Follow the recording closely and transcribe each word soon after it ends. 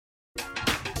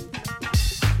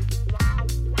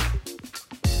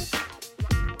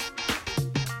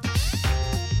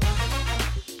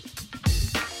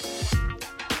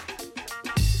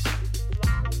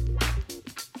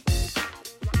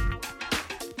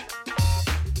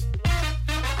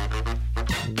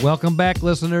Welcome back,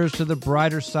 listeners, to the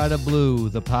Brighter Side of Blue,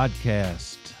 the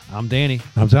podcast. I'm Danny.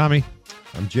 I'm Tommy.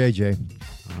 I'm JJ.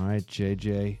 All right,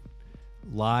 JJ.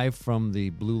 Live from the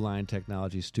Blue Line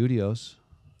Technology Studios.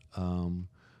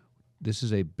 This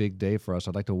is a big day for us.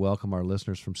 I'd like to welcome our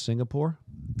listeners from Singapore.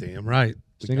 Damn right.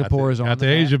 Singapore is on got the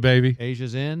map. Asia, baby.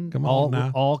 Asia's in. Come on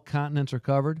now. All continents are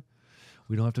covered.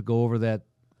 We don't have to go over that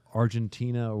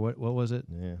Argentina or what was it?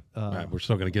 Yeah. All right, we're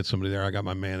still going to get somebody there. I got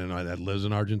my man and I that lives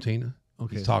in Argentina.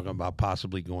 Okay. He's talking about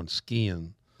possibly going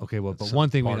skiing. Okay, well, but Some one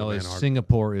thing we part know of is Antarctica.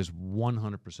 Singapore is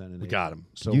 100% in We Asia. got him.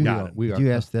 So You- we are. Did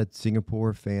you ask that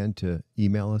Singapore fan to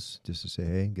email us just to say,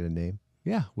 hey, get a name?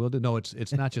 Yeah, we'll do. No,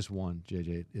 it's not just one,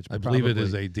 JJ. It's I believe it is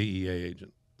probably- a DEA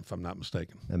agent, if I'm not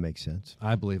mistaken. That makes sense.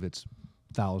 I believe it's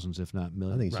thousands, if not I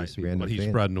millions. think it's Right, just a random but he's fan.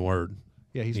 spreading the word.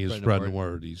 Yeah, he's He's spreading spreading the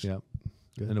word. He's, Yep.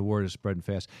 Good. And the word is spreading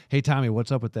fast. Hey, Tommy,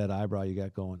 what's up with that eyebrow you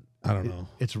got going? I don't know.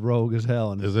 It's rogue as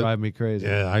hell, and it's Is it? driving me crazy.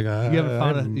 Yeah, I got. You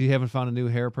haven't found a new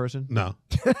hair person? No,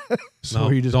 So no.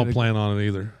 you just Don't gonna- plan on it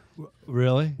either.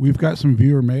 Really? We've got some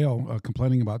viewer mail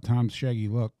complaining about Tom's shaggy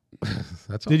look.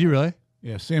 That's Did you really?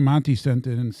 Yeah, Sam Monty sent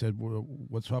in and said,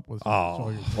 "What's up with Oh.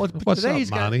 Sawyer?" Well, What's today up, he's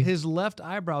got Monty? his left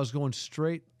eyebrows going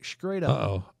straight Uh up.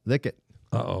 oh. Lick it.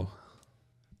 Uh oh.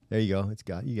 There you go.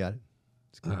 You got it.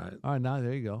 All right. All right, now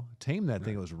there you go. Tame that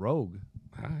thing. It was rogue.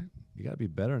 All right. You got to be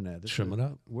better than that. This Trim is- it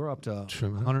up. We're up to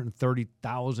Trim it up.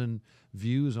 130,000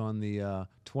 views on the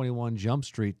 21 Jump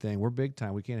Street thing. We're big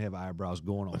time. We can't have eyebrows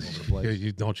going all over the place.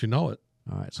 Yeah, don't you know it?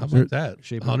 All right, so How about that?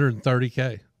 Shape it up.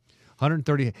 130K.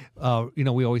 130.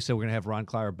 We always said we're gonna have Ron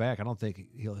Clyer back. I don't think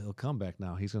he'll come back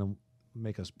now. He's gonna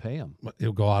make us pay him.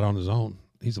 He'll go out on his own.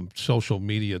 He's a social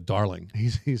media darling.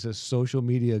 He's a social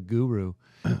media guru.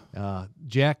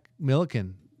 Jack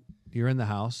Milliken, you're in the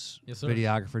house. Yes, sir.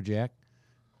 Videographer Jack.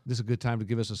 This is a good time to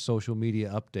give us a social media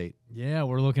update. Yeah,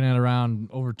 we're looking at around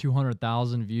over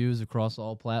 200,000 views across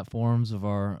all platforms of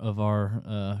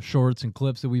our shorts and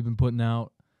clips that we've been putting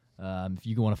out. If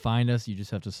you want to find us, you just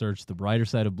have to search The Brighter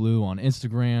Side of Blue on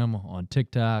Instagram, on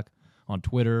TikTok, on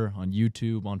Twitter, on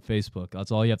YouTube, on Facebook. That's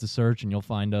all you have to search, and you'll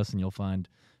find us, and you'll find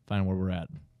where we're at.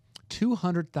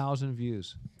 200,000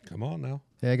 views. Come on now.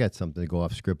 Hey, I got something to go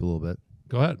off script a little bit.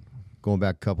 Go ahead. Going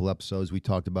back a couple episodes, we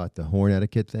talked about the horn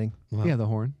etiquette thing. Wow. Yeah, the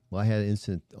horn. Well, I had an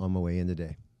incident on my way in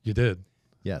today. You did.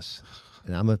 Yes.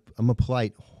 And I'm a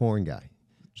polite horn guy.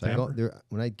 So I go Tamper. there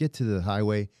when I get to the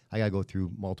highway, I gotta go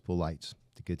through multiple lights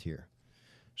to get here.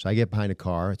 So I get behind a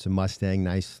car. It's a Mustang,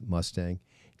 nice Mustang.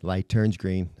 The light turns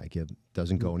green.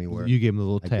 Doesn't go anywhere. You gave him a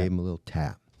little I tap. gave him a little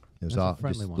tap. It was That's a all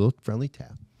friendly just one. a little friendly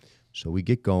tap. So we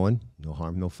get going. No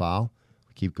harm, no foul.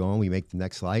 We keep going. We make the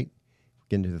next light.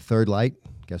 Get into the third light.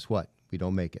 Guess what? We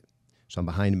don't make it. So I'm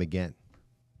behind him again.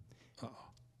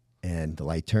 And the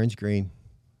light turns green.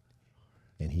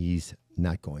 And he's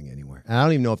not going anywhere. And I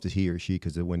don't even know if it's he or she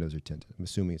because the windows are tinted. I'm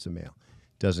assuming it's a male.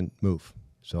 Doesn't move.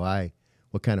 So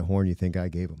what kind of horn do you think I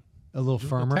gave him? A little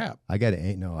firmer. Tap. I gave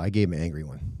him an angry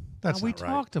one. That's we not right.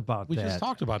 talked about We that. just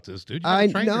talked about this, dude. You I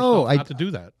gotta train know. yourself not to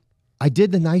do that. I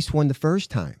did the nice one the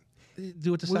first time.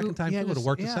 Do it the second time. Yeah, It would have just-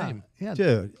 worked yeah, the same. Yeah.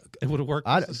 Dude, It would have worked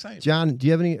just the same. John, do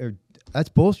you have any? That's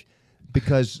bullshit.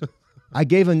 Because I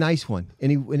gave a nice one,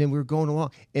 and then we were going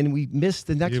along, and we missed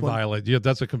the next You one violate. Yeah,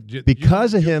 that's a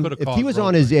because of you him. could have If he caused was road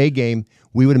on his rage. A game,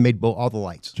 we would have made all the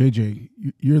lights. JJ,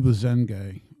 you're the Zen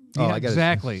guy. Oh, Yeah, I gotta-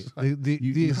 exactly.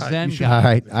 The Zen should- guy. All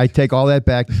right, I take all that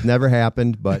back. It's never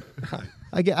happened, but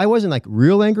I wasn't like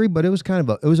real angry, but it was kind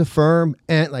of it was a firm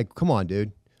and like, come on,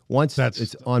 dude. Once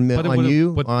it's on me, But it on would've-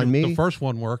 you, but on the me. first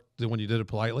one worked when you did it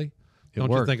politely. Don't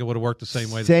you worked. think it would have worked the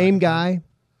same way? the Same second time? guy.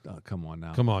 Oh, come on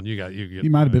now. Come on, you got. He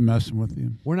might have been messing with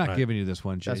you. We're not Right. giving you this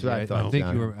one, JJ. That's what I thought, think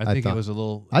John. you were. I I think thought- it was a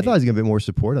little. I thought he was gonna be more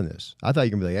support on this. I thought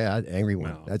you were gonna be like, yeah, angry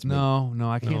one. No. That's me. No,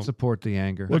 I can't No. support the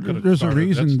anger. Well, That could've there's a started-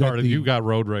 reason that started, the- you got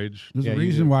road rage. There's Yeah, a you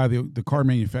reason do. why the car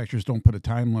manufacturers don't put a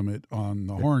time limit on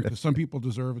the horn because some people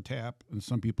deserve a tap and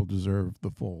some people deserve the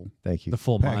full. Thank you. The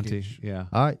full Monty. Package. Yeah.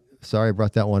 All right. Sorry I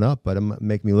brought that one up, but it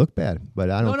make me look bad. But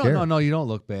I don't care. No. You don't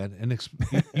look bad. And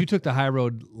you took the high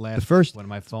road last first- week when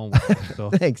my phone went off, so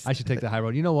Thanks. I should take the high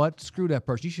road. You know what? Screw that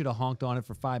person. You should have honked on it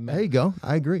for 5 minutes. There you go.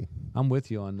 I agree. I'm with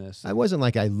you on this. I wasn't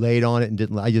like I laid on it and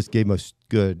didn't. I just gave him a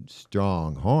good,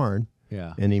 strong horn,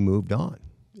 Yeah. and he moved on.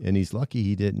 And he's lucky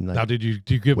he didn't. Like, Now, did you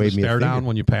give him the wave me a stare down finger.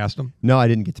 when you passed him? no, I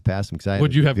didn't get to pass him because I.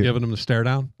 Would you have given him the stare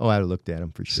down? Oh, I'd have looked at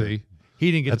him for sure. See, He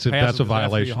didn't get that's to a pass that's him a 'cause after you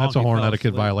violation. That's honked, a he horn fell etiquette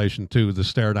asleep. violation too. The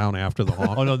stare down after the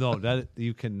honk. Oh no, that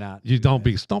you cannot. You don't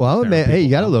be. Don't Well, stare man, at hey, you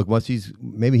people got to down. look. Once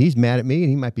maybe he's mad at me,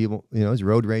 and he might be able. You know, his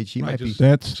road rage. He Right, might be. just-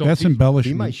 That's So that's he- He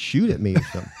embellishment. might shoot at me or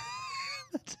something.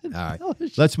 All right,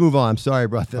 let's move on. I'm sorry I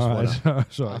brought this All one right,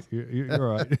 up. sorry, you're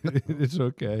right. It's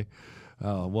okay.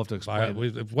 We'll have to explain.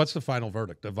 What's the final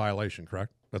verdict? A violation,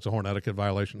 correct? That's a horn etiquette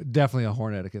violation. Definitely a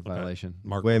horn etiquette violation.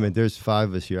 Mark, Wait a minute. There's 5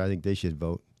 of us here. I think they should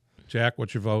vote. Jack,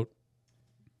 what's your vote?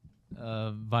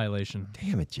 Violation.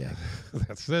 Damn it, Jack.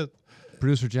 That's it.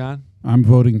 Producer John? I'm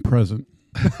voting present.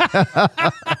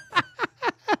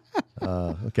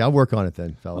 Okay, I'll work on it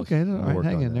then, fellas. Okay, all I'll right, work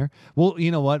hang on in that. there. Well,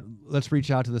 you know what? Let's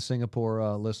reach out to the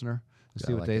Singapore listener and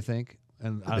see I what like they it. think.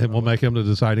 And I And don't we'll know, make him the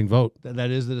deciding vote. that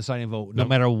is the deciding vote. No Yep.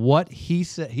 matter what she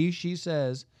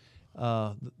says,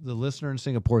 the listener in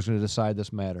Singapore is going to decide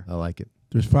this matter. I like it.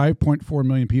 There's 5.4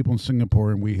 million people in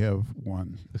Singapore, and we have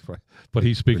 1. That's right. But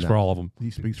he speaks We're for not- all of them. He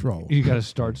speaks for all. You got to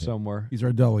start somewhere. He's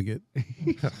our delegate.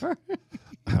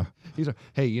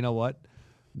 Hey, you know what?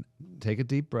 Take a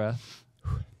deep breath.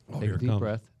 Oh, Take here a it deep comes.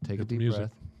 breath. Take a Get the deep music.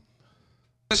 breath.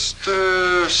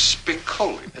 Mr.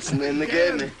 Spicoli. That's the name they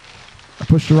gave me. I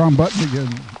pushed the wrong button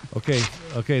again.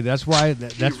 Okay. That's why.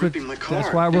 That's ripping my car.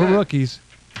 That's why we're Yeah. rookies.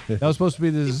 That was supposed to be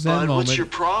the Zen Bud, moment. what's your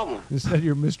problem? Instead,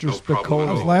 you're Mr. No problem at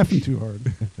I was Spicoli. all. laughing too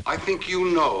hard. I think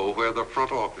you know where the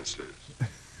front office is.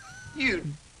 You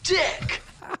dick!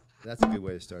 That's a good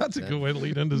way to start. That's a Zen. good way to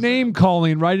lead into Name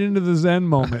calling right into the Zen Zen.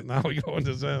 moment. Now we go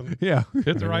into Zen. Yeah,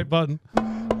 Hit the right button.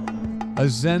 a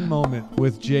Zen moment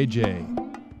with JJ.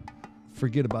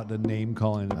 Forget about the name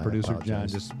calling. And I producer John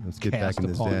apologize. just Let's get back cast in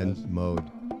the upon Zen us. mode.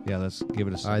 Yeah, let's give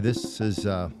it a. All right, this is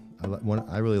I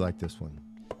really like this one.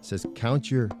 It says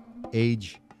count your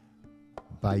age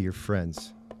by your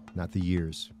friends, not the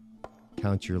years.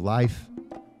 Count your life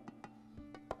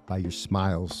by your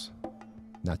smiles,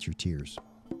 not your tears.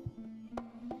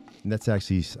 And that's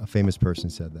actually a famous person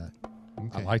said that.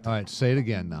 Okay. I like that. All right, say it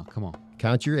again now. Come on.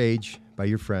 Count your age by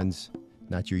your friends,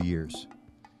 not your years.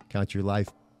 Count your life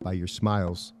by your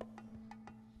smiles,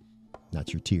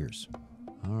 not your tears.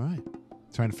 All right.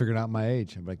 Trying to figure out my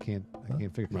age, but I can't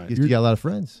figure. Right. You got a lot of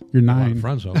friends. You're A lot of 9.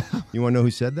 friends, though. You want to know who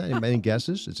said that? Any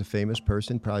guesses? It's a famous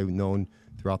person, probably known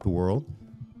throughout the world.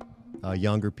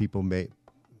 Younger people may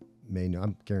know.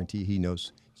 I'm guarantee he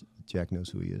knows. Jack knows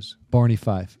who he is. Barney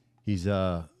Fife. He's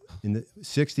in the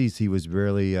 60s. He was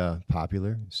really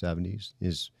popular. 70s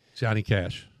is Johnny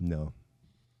Cash. no.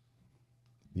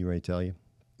 You ready to tell you?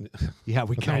 Yeah,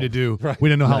 we kind of do. Right. We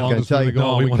didn't know how Not long gonna this was tell going to you. go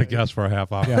No, on. we want to can- guess for a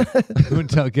half hour. Yeah, we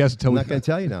wouldn't tell guess until I'm we. not going to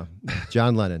tell you now.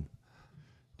 John Lennon.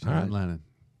 John All right. Lennon.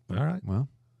 All right. Well,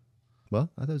 Well,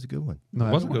 I thought it was a good one.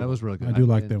 no, was a good that one. was really good. I do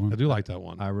like did- that one. I do like that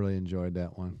one. I really enjoyed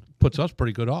that one. Puts us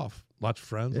pretty good off. Lots of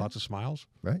friends, Yeah. lots of smiles.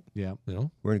 Right? Yeah, You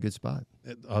know, We're in a good spot.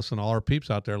 us and all our peeps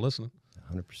out there listening.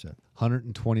 100%.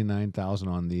 129,000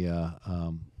 on the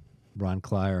Ron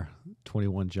Clyer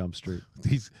 21 Jump Street.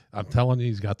 I'm telling you,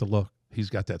 he's got the look. He's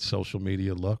got that social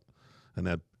media look and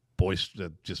that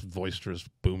just boisterous,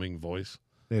 booming voice.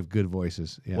 They have good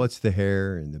voices. Yeah. What's the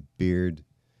hair and the beard?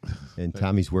 And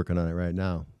Tommy's working on it right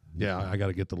now. Yeah, I got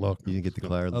to get the look. You didn't get the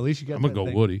Claire. At least you got. I'm gonna that go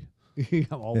thing. Woody.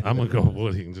 I'm I'm gonna go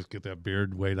Woody and just get that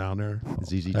beard way down there.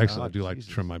 ZZ Actually, I Top. do like to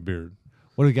trim my beard.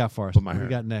 What do we got for us? Put my What do we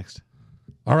hair. got next?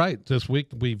 All right, this week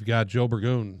we've got Joe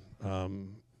Burgoon.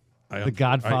 The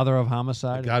Godfather of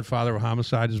Homicide. The Godfather of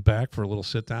Homicide is back for a little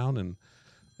sit down,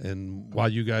 and while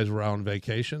you guys were on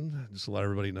vacation, just to let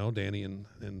everybody know, Danny and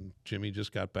Jimmy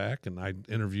just got back, and I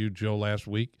interviewed Joe last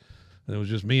week, and it was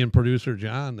just me and producer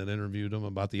John that interviewed him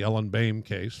about the Ellen Boehm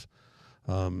case.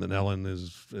 And Ellen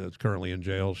is currently in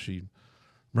jail. She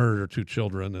murdered her 2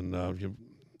 children, and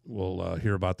we'll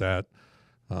hear about that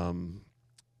a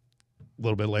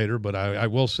little bit later. But I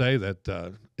will say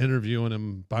that interviewing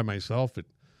him by myself,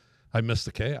 I missed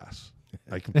the chaos.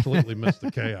 I completely missed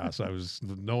the chaos. I was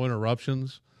no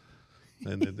interruptions,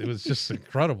 and it was just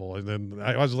incredible. And then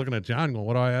I was looking at John going,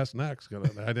 what do I ask next?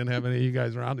 'Cause I didn't have any of you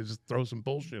guys around to just throw some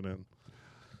bullshit in.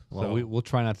 Well, So- we'll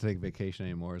try not to take vacation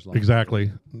anymore as long Exactly.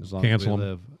 as long Cancel as we 'em.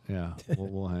 live. Yeah,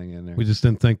 we'll hang in there. We just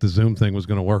didn't think the Zoom thing was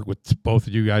going to work with both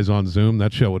of you guys on Zoom.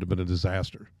 That show would have been a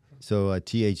disaster. So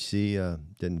THC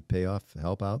didn't pay off,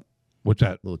 help out? What's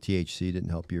that? A little THC didn't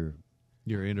help your...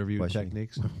 Your interview Question.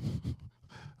 techniques.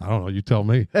 I don't know. You tell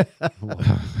me.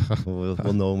 we'll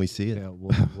know when we see it. Yeah,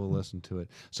 we'll listen to it.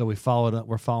 So we followed up.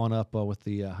 We're following up with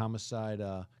the homicide,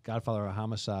 Godfather of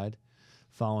Homicide.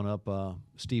 Following up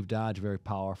Steve Dodge, very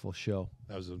powerful show.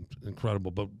 That was incredible.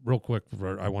 But real quick,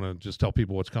 I want to just tell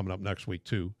people what's coming up next week,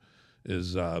 too,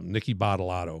 is Nikki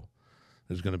Bottolato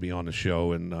is going to be on the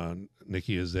show. And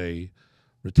Nikki is a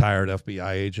retired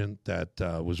FBI agent that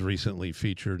was recently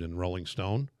featured in Rolling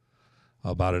Stone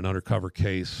about an undercover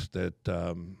case that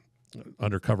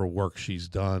undercover work she's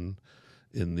done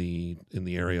in the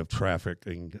area of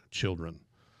trafficking children.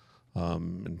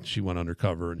 And she went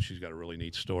undercover, and she's got a really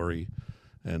neat story.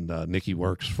 And Nikki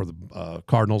works for the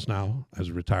Cardinals now as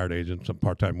a retired agent, some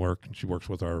part-time work. And she works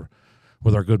with our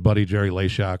with our good buddy Jerry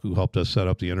Lashock, who helped us set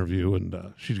up the interview,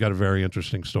 and she's got a very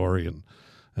interesting story,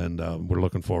 and we're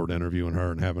looking forward to interviewing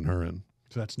her and having her in.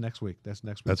 So that's next week. That's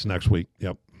next week. That's next week.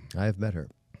 Yep. I have met her.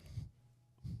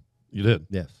 You did?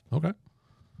 Yes. Okay.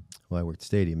 Well, I worked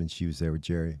Stadium, and she was there with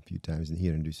Jerry a few times, and he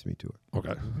introduced me to her.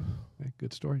 Okay. Okay,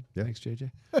 good story. Yeah. Thanks,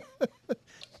 JJ.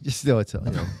 Just still, it's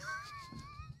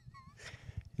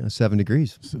 7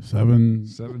 degrees. 7.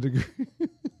 7 degrees.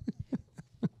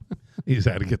 He's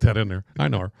had to get that in there. I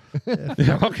know her.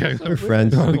 Yeah, okay. We're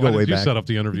friends. Why We go did way you back. set up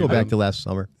the interview? We go back to last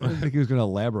summer. I didn't think he was going to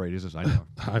elaborate. He says, I know.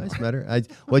 I just met her. I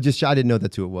didn't know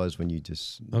that's who it was when you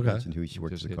just Okay. mentioned who she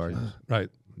worked Just at the hit Cardinals. Right.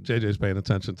 JJ's paying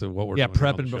attention to what we're Yeah, doing here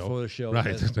on prepping the show. before the show. Right.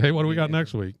 Yes. Hey, what do we got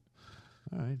next week?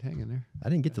 All right, hang in there. I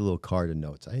didn't get the little card of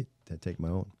notes. I had to take my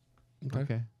own.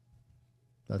 Okay.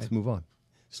 Let's move on.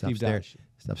 Steve Dodge.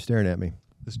 Stop staring at me.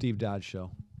 The Steve Dodge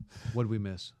Show. What did we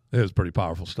miss? It was pretty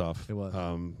powerful stuff. It was.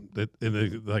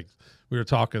 Like we were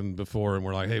talking before, and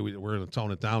we're like, hey, we're going to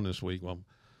tone it down this week. Well,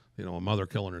 a mother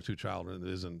killing her 2 children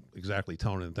isn't exactly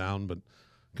toning it down, but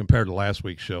compared to last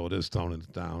week's show, it is toning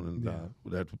it down.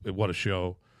 And what a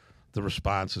show! The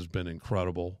response has been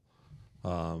incredible.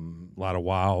 A lot of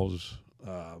wows.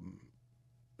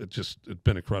 It's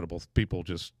been incredible. People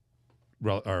just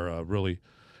are really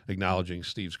acknowledging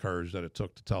Steve's courage that it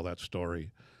took to tell that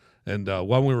story. And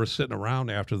when we were sitting around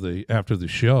after the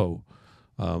show,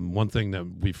 one thing that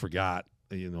we forgot,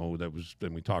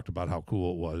 and we talked about how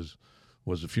cool it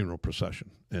was the funeral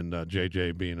procession. And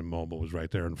JJ, being in Mobile, was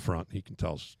right there in front. He can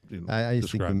tell us. I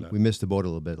just think we missed the boat a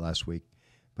little bit last week,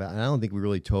 but I don't think we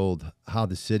really told how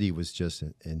the city was just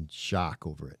in shock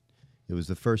over it. It was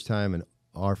the first time an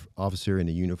officer in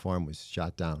a uniform was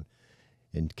shot down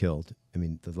and killed. I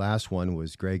mean, the last one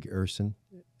was Greg Urson,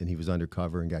 and he was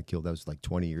undercover and got killed. That was like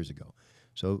 20 years ago.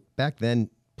 So back then,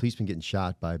 policemen getting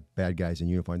shot by bad guys in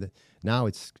uniform. Now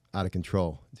it's out of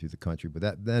control through the country.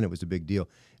 But then it was a big deal.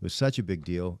 It was such a big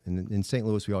deal. And in St.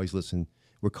 Louis, we always listen.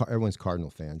 Everyone's Cardinal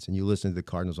fans, and you listen to the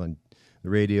Cardinals on the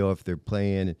radio if they're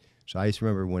playing. So I just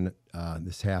remember when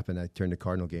this happened, I turned the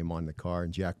Cardinal game on in the car,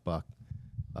 and Jack Buck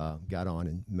got on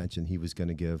and mentioned he was going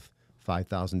to give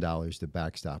 $5,000 to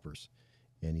backstoppers.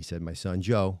 And he said, my son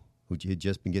Joe, who had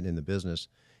just been getting in the business,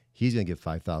 he's going to give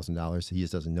 $5,000. He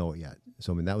just doesn't know it yet.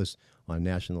 So, I mean, that was on a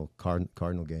national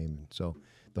Cardinal game. And so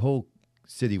the whole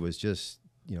city was just,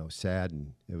 sad,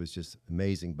 and it was just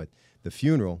amazing. But the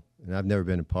funeral, and I've never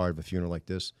been a part of a funeral like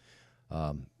this,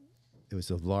 it was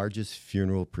the largest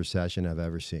funeral procession I've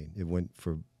ever seen. It went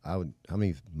for, how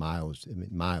many miles?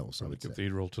 Miles, I From the would say.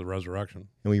 cathedral to the resurrection.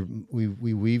 And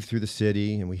we weaved through the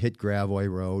city, and we hit Gravois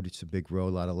Road. It's a big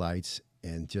road, a lot of lights,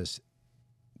 and just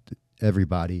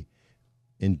everybody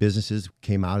in businesses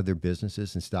came out of their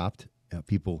businesses and stopped.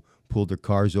 People pulled their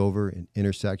cars over in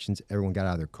intersections. Everyone got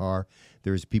out of their car.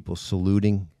 There was people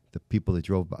saluting the people that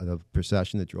drove by, the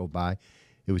procession that drove by.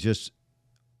 It was just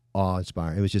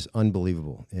awe-inspiring. It was just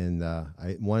unbelievable. And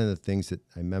one of the things that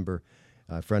I remember,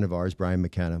 a friend of ours, Brian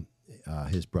McKenna,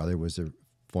 his brother was a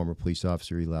former police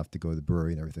officer. He left to go to the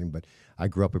brewery and everything. But I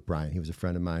grew up with Brian. He was a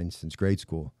friend of mine since grade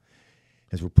school.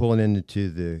 As we're pulling into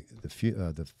the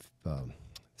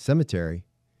cemetery,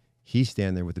 he's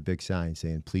standing there with a big sign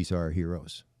saying, "Police are our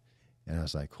heroes." And I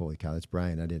was like, holy cow, that's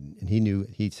Brian. I didn't. And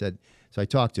he said, so I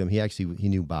talked to him. He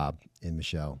knew Bob and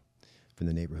Michelle from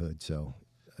the neighborhood. So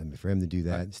for him to do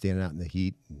that, standing out in the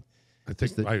heat. I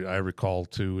think I recall,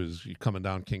 too, is you coming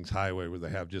down Kings Highway where they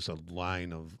have just a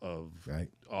line of Right.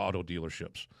 auto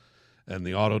dealerships. And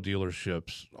the auto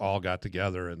dealerships all got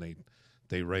together, and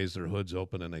they raised their hoods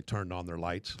open, and they turned on their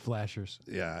lights. Flashers.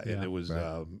 Yeah, and Yeah. it was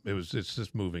Right. it's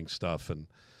just moving stuff, and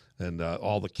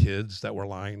all the kids that were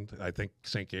lined. I think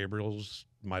St. Gabriel's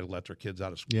might have let their kids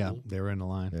out of school Yeah, they were in the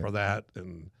line. for that,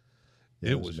 and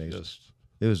Yeah, it was amazing. just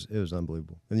It was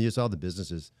unbelievable. And you saw the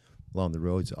businesses along the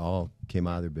roads all came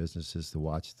out of their businesses to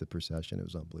watch the procession. It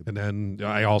was unbelievable. And then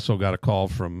I also got a call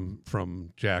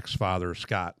from Jack's father,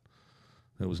 Scott.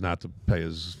 It was not to pay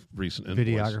his recent invoice.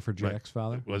 Videographer Right. Jack's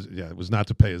father. It was not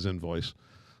to pay his invoice,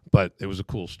 but it was a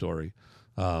cool story.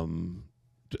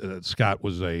 Scott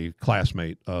was a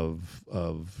classmate of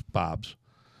Bob's.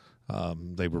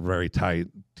 They were very tight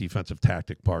defensive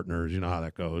tactic partners. You know how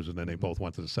that goes. And then they both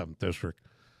went to the 7th District.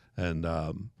 And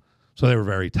so they were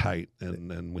very tight.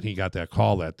 And when he got that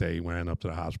call that day, he ran up to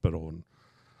the hospital,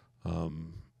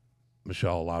 and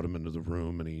Michelle allowed him into the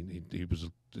room, and he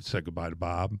said goodbye to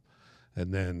Bob.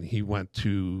 And then he went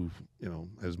to,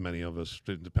 as many of us,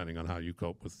 depending on how you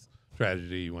cope with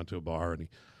tragedy, he went to a bar, and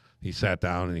he sat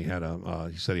down, and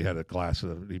he said he had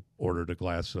he ordered a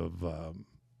glass of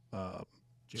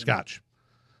scotch,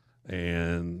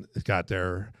 and it got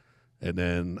there, and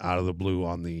then out of the blue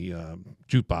on the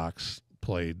jukebox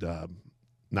played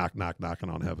 "Knock Knock Knocking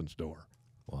on Heaven's Door."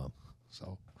 Wow.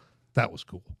 So that was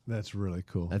cool. That's really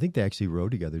cool. I think they actually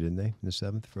rode together, didn't they, in the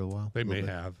 7th for a while? They A may little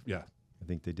bit? have, yeah. I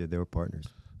think they did. They were partners.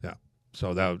 Yeah.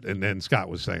 So that, and then Scott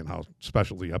was saying how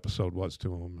special the episode was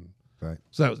to him. And Right.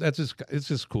 so it's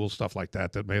just cool stuff like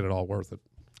that made it all worth it.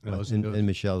 And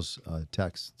Michelle's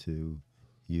text to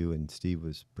you and Steve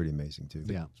was pretty amazing too.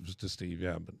 Yeah. It was to Steve,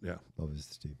 yeah, but yeah. What was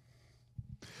Steve?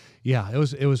 Yeah, it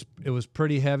was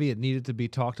pretty heavy. It needed to be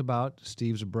talked about.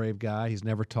 Steve's a brave guy. He's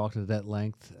never talked at that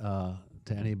length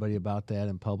to anybody about that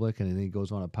in public, and then he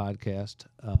goes on a podcast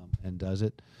and does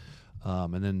it.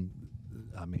 And then,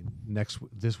 I mean,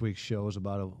 this week's show is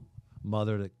about a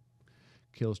mother that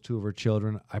kills 2 of her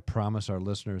children. I promise our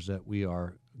listeners that we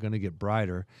are going to get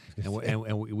brighter,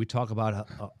 and we talk about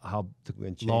how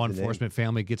the law enforcement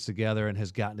family gets together and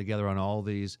has gotten together on all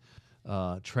these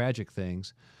tragic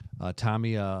things.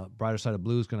 Tommy, Brighter Side of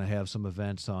Blue is going to have some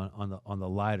events on the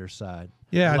lighter side.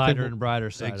 Yeah, lighter and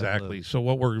brighter side. Exactly. Of blue. So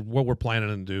what we're planning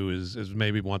to do is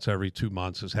maybe once every 2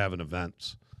 months is having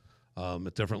events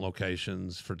at different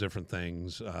locations for different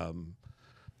things.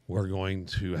 We're going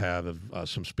to have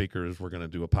some speakers. We're going to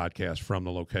do a podcast from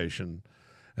the location,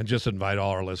 and just invite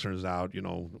all our listeners out. You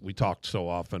know, we talked so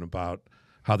often about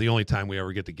how the only time we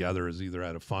ever get together is either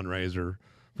at a fundraiser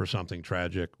for something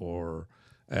tragic or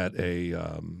at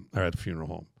a funeral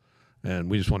home, and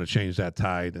we just want to change that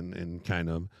tide and kind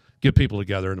of get people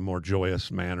together in a more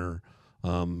joyous manner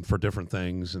for different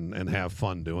things and have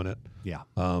fun doing it. Yeah.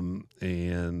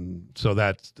 And so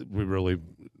that's we really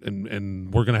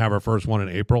and we're going to have our first one in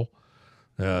April.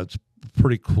 It's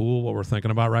pretty cool what we're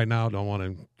thinking about right now. Don't want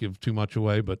to give too much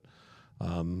away, but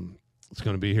it's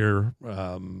going to be here.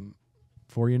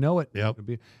 Before you know it, Yep.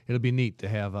 it'll be neat to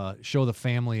have show the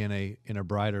family in a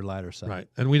brighter, lighter side. Right,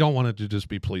 and we don't want it to just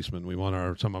be policemen. We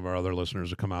want some of our other listeners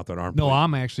to come out that aren't. No, policemen.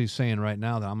 I'm actually saying right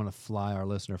now that I'm going to fly our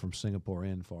listener from Singapore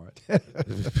in for it.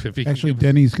 If he can Actually, give-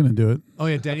 Denny's going to do it. Oh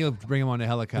yeah, Danny will bring him on the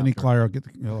helicopter. Denny Clyde will get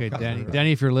the Okay, helicopter.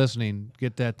 Danny, if you're listening,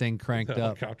 get that thing cranked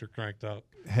up. helicopter cranked up.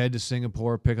 Head to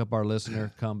Singapore, pick up our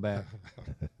listener, come back.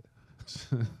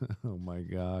 Oh my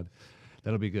God,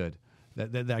 that'll be good.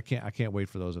 That I can't wait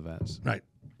for those events. Right.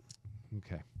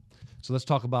 Okay, so let's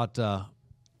talk about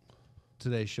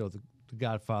today's show. The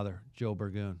Godfather, Joe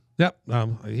Burgoon. Yep.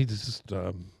 He just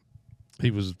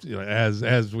he was, you know,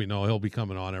 as we know, he'll be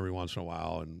coming on every once in a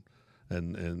while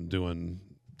and doing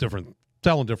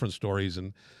telling different stories.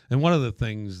 And one of the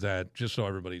things that, just so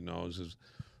everybody knows, is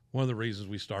one of the reasons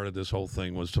we started this whole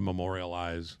thing was to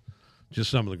memorialize just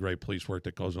some of the great police work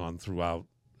that goes on throughout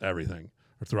everything,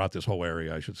 or throughout this whole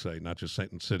area, I should say, not just the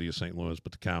city of St. Louis,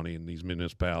 but the county and these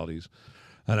municipalities.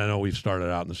 And I know we've started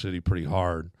out in the city pretty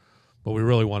hard, but we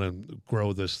really want to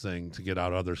grow this thing to get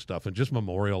out other stuff and just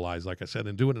memorialize, like I said,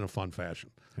 and do it in a fun fashion.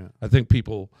 Yeah. I think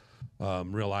people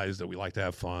realize that we like to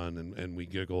have fun and we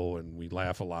giggle and we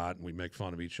laugh a lot and we make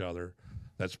fun of each other.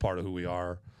 That's part of who we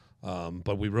are.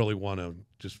 But we really want to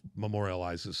just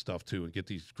memorialize this stuff too and get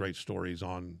these great stories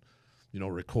on, you know,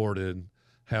 recorded,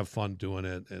 have fun doing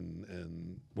it,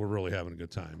 and we're really having a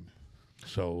good time.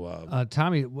 So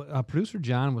Tommy, producer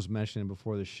John was mentioning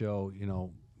before the show, you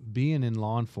know, being in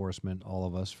law enforcement, all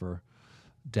of us for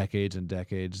decades and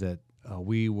decades, that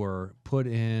we were put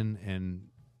in and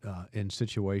in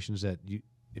situations that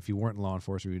if you weren't in law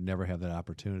enforcement, you'd never have that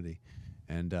opportunity.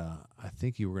 And I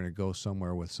think you were going to go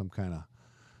somewhere with some kind of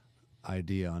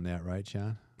idea on that, right,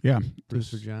 John? Yeah.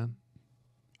 Producer John?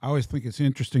 I always think it's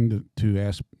interesting to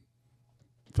ask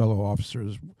fellow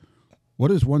officers,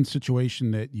 what is one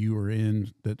situation that you were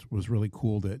in that was really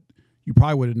cool that you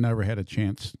probably would have never had a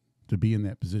chance to be in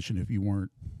that position if you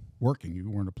weren't working, you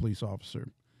weren't a police officer?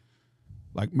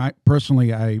 Like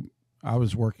personally, I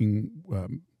was working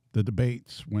the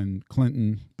debates when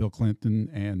Bill Clinton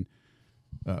and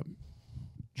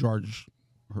George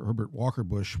Herbert Walker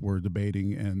Bush were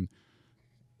debating, and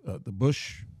the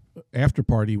Bush after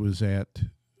party was at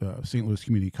St. Louis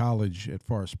Community College at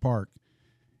Forest Park,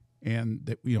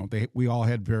 and we all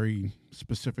had very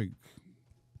specific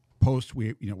posts.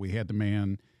 We had the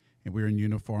man, and we were in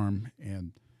uniform,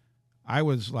 and I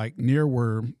was like near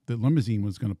where the limousine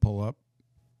was going to pull up,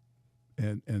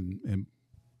 and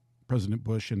President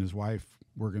Bush and his wife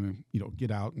were going to get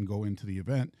out and go into the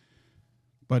event,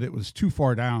 but it was too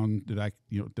far down that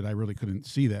I really couldn't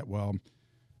see that well,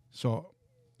 so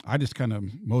I just kind of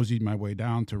moseyed my way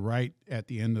down to right at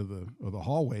the end of the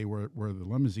hallway where the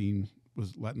limousine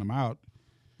was letting them out.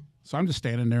 So I'm just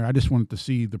standing there. I just wanted to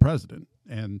see the president,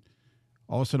 and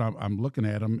all of a sudden I'm looking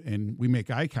at him, and we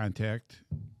make eye contact,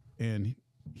 and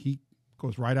he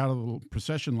goes right out of the little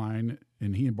procession line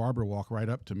and he and Barbara walked right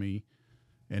up to me,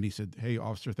 and he said, "Hey,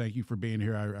 officer, thank you for being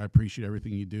here. I appreciate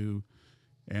everything you do."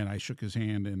 And I shook his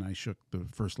hand, and I shook the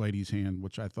First Lady's hand,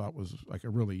 which I thought was like a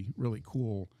really, really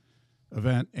cool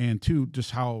event. And two,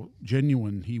 just how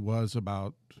genuine he was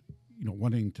about,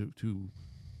 wanting to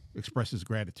express his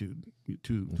gratitude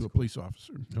to a police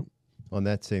officer. Yep. On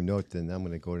that same note, then I'm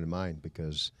going to go to mine,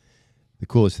 because the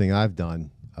coolest thing I've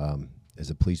done as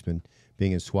a policeman,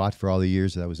 being in SWAT for all the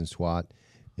years that I was in SWAT,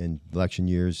 in election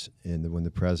years, and when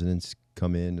the presidents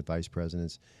come in, the vice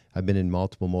presidents, I've been in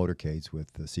multiple motorcades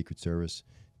with the Secret Service,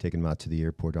 taking them out to the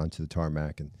airport, onto the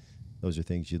tarmac, and those are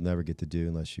things you'd never get to do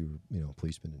unless you were, a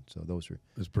policeman. And so those are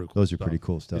pretty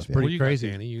cool stuff. It's yeah. pretty What you got, crazy.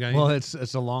 Danny? You got Well, anything?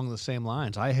 it's along the same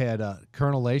lines. I had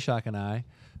Colonel Lashak and I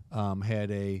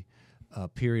had a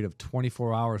period of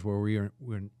 24 hours where we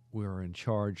were in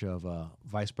charge of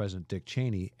Vice President Dick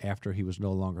Cheney after he was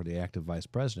no longer the active vice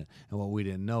president. And what we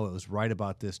didn't know, it was right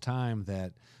about this time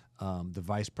that the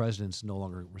vice presidents no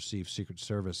longer receive Secret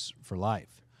Service for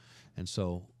life. And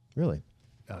so Really?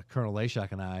 Colonel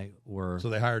Lashak and I were So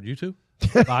they hired you two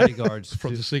bodyguards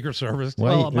from to- the Secret Service?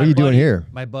 What my are you doing buddy- here?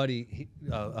 My buddy,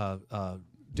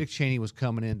 Dick Cheney, was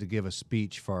coming in to give a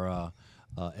speech for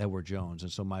Edward Jones,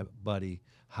 and so my buddy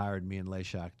hired me and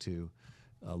Lashak to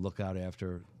look out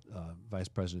after Vice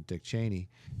President Dick Cheney,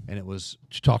 and it was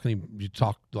You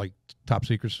talked like top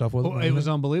secret stuff with him? it was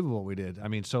unbelievable what we did. I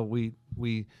mean, so we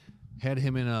had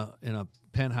him in a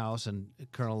penthouse, and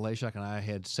Colonel Lashak and I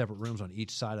had separate rooms on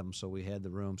each side of him, so we had the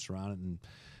room surrounded, and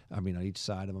on each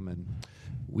side of him, and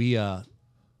we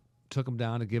took him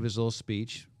down to give his little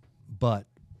speech. But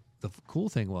the cool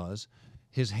thing was,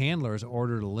 his handlers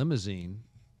ordered a limousine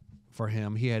for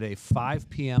him. He had a 5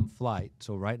 p.m. flight,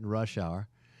 so right in rush hour,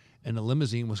 and the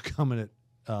limousine was coming at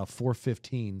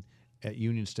 4:15 at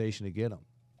Union Station to get him.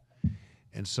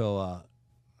 And so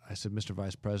I said, Mr.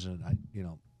 Vice President,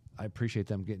 I appreciate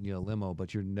them getting you a limo,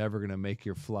 but you're never going to make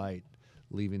your flight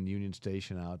leaving Union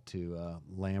Station out to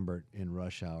Lambert in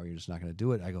rush hour. You're just not going to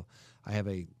do it. I go, I have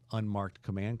a unmarked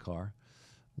command car,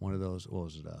 one of those. What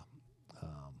was it?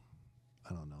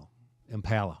 I don't know,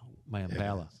 Impala. My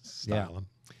Impala. Yeah. Styling.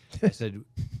 I said,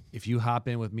 if you hop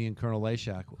in with me and Colonel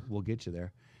Lashak, we'll get you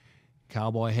there.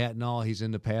 Cowboy hat and all, he's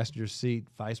in the passenger seat.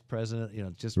 Vice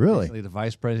President, just Really? basically the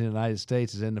Vice President of the United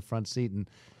States is in the front seat and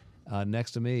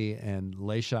next to me, and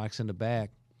Lashak's in the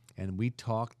back. And we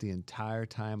talked the entire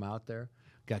time out there.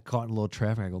 Got caught in a little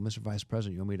traffic. I go, Mr. Vice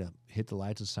President, you want me to hit the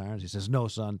lights and sirens? He says, no,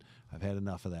 son, I've had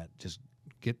enough of that. Just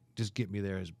get me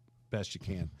there as best you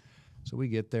can. So we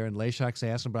get there, and Lashak's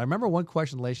asking. But I remember one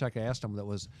question Lashak asked him that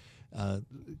was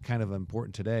kind of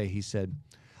important today. He said,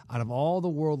 out of all the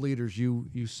world leaders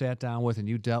you sat down with and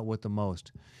you dealt with the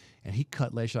most, and he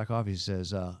cut Lashak off. He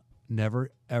says, never,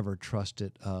 ever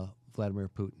trusted Vladimir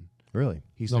Putin. Really?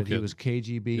 He No said he kidding. was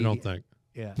KGB. You don't think?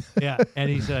 Yeah. And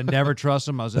he said, I never trust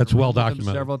him. I was in That's the room well with him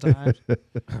documented. several times.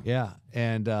 Yeah.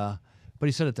 And but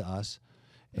he said it to us.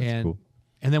 And cool.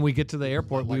 and then we get to the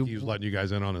airport. Like he was letting you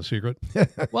guys in on a secret?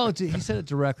 Well, he said it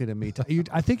directly to me.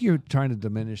 I think you're trying to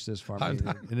diminish this for me, I'm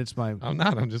not. and it's my. I'm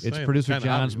not. I'm just It's saying. producer kinda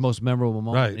John's obvious. most memorable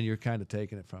moment, Right. and you're kind of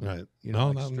taking it from me. Right. You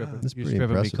No, know, no, stripping, no. That's you're pretty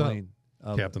stripping impressive. me clean.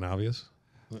 of it. Captain Obvious.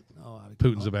 Oh,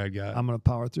 Putin's a bad guy. I'm going to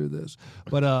power through this.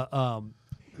 But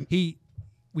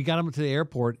we got him to the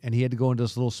airport, and he had to go into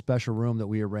this little special room that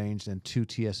we arranged, and 2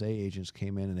 TSA agents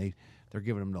came in, and they're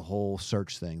giving him the whole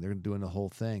search thing. They're doing the whole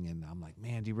thing, and I'm like,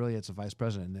 man, do you really? It's a vice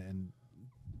president. And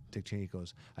Dick Cheney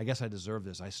goes, I guess I deserve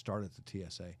this. I started the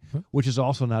TSA, which is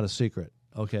also not a secret.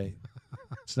 Okay,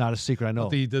 it's not a secret. I know.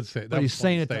 He did say that. But he's was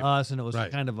saying one it to statement. us, and it was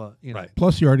Right. kind of a, Right.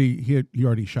 Plus, he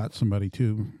already shot somebody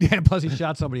too. Yeah, plus he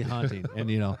shot somebody hunting, and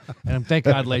and thank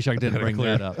God Lashak didn't bring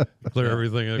Clear- that up. Clear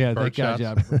everything. Yeah, bird thank God.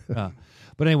 shots. Yeah.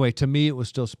 But anyway, to me, it was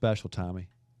still special, Tommy.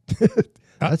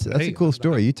 That's Hey, a cool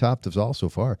story. You topped us all so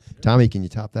far. Tommy, can you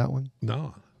top that one?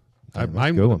 No, Yeah, that's a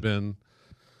mine good would one. have been.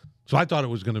 So I thought it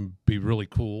was going to be really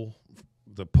cool.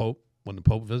 The Pope, when the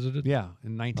Pope visited. Yeah,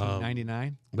 in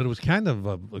 1999. But it was kind of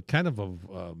well,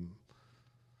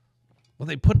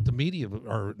 they put the media,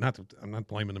 or not. I'm not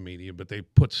blaming the media, but they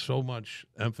put so much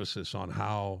emphasis on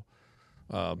how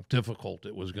difficult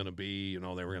it was going to be. They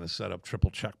were going to set up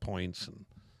triple checkpoints and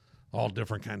all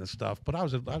different kind of stuff. But I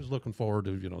was looking forward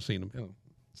to seeing him.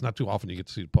 It's not too often you get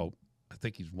to see the Pope. I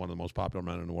think he's one of the most popular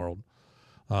men in the world.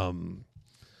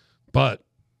 But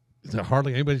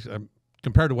hardly anybody,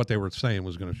 compared to what they were saying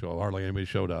was going to show up, hardly anybody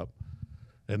showed up.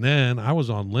 And then I was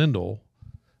on Lindell,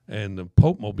 and the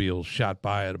Pope Mobile shot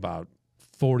by at about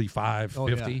 45, 50.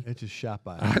 Yeah, it just shot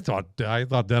by. I thought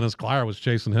Dennis Clyer was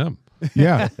chasing him.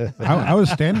 Yeah, I was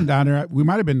standing down there. We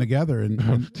might have been together, and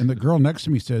the girl next to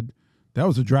me said, That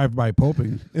was a drive-by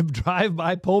poping.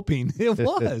 Drive-by poping. It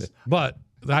was. But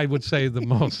I would say the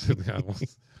most.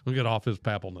 We'll get off his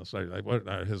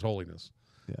papalness, his holiness.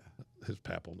 Yeah. His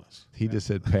papalness. He just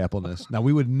said papalness. Now,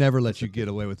 we would never let you get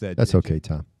away with that. That's JJ. okay,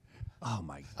 Tom. Oh,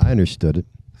 my. I understood it.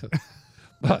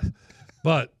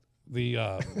 But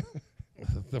the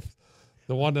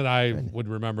one that I would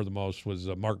remember the most was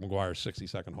Mark McGuire's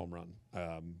 60-second home run.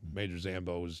 Major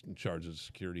Zambo was in charge of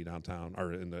security downtown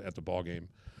or at the ball game,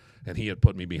 and he had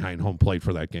put me behind home plate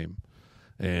for that game.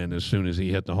 And as soon as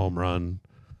he hit the home run,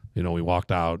 we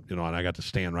walked out, and I got to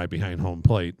stand right behind home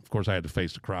plate. Of course, I had to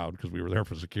face the crowd because we were there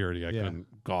for security. I couldn't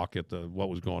gawk at what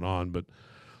was going on, but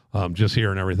just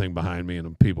hearing everything behind me and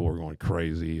the people were going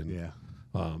crazy. And,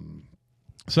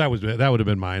 so that would have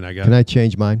been mine, I guess. Can I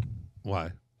change mine?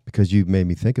 Why? Because you made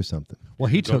me think of something. Well,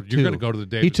 he took two. You're going to go to the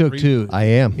David He took Freese? two. I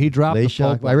am. He dropped the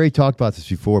Layshock. pole I already talked about this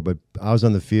before, but I was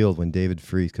on the field when David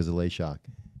Freese, because of Layshock,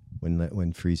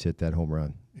 when Freese hit that home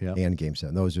run and Game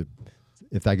 7. Those are,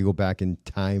 if I could go back in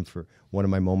time for one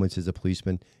of my moments as a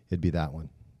policeman, it'd be that one.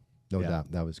 No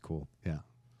doubt. That was cool. Yeah.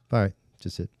 All right.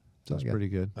 Just it. That's pretty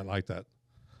good. I like that.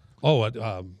 Oh,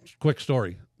 quick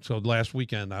story. So last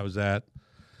weekend I was at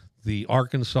the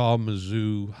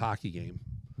Arkansas-Mizzou hockey game.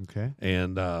 Okay.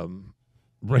 And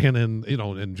ran in,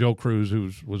 and Joe Cruz, who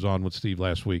was on with Steve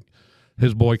last week,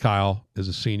 his boy Kyle is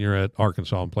a senior at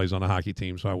Arkansas and plays on a hockey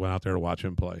team, so I went out there to watch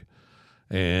him play.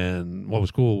 And what was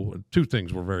cool, two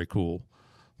things were very cool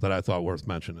that I thought worth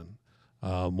mentioning.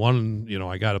 One,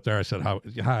 I got up there, I said hi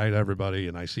to everybody,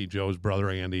 and I see Joe's brother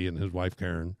Andy and his wife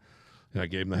Karen. And I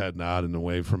gave him the head nod and a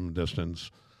wave from a distance.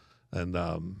 And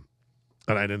I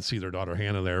didn't see their daughter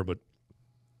Hannah there, but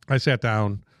I sat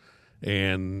down,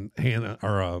 and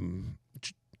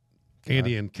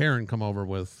Andy and Karen come over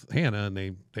with Hannah, and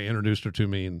they introduced her to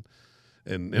me and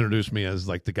introduced me as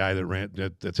like the guy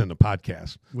that's in the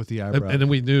podcast with the eyebrow. And then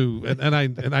we knew, and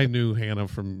I knew Hannah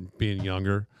from being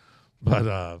younger, but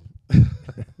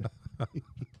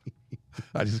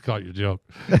I just caught your joke.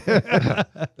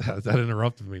 That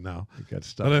interrupted me now. You got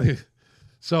stuck.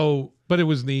 But it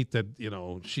was neat that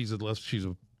she's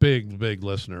a big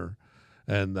listener,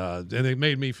 and it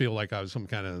made me feel like I was some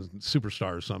kind of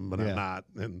superstar or something, but I'm not.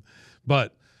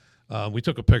 But we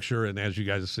took a picture, and as you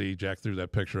guys see, Jack threw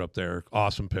that picture up there.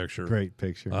 Awesome picture. Great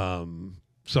picture.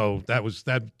 So that was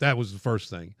the first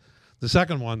thing. The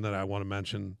second one that I want to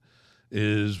mention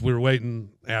is we were waiting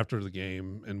after the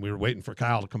game, and we were waiting for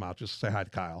Kyle to come out just to say hi to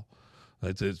Kyle.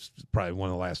 It's probably one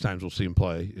of the last times we'll see him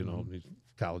play. He's a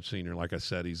college senior, like I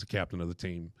said, he's the captain of the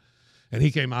team, and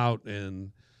he came out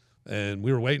and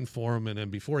we were waiting for him. And then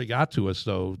before he got to us,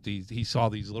 though, he saw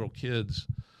these little kids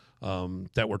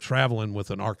that were traveling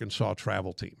with an Arkansas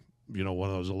travel team. One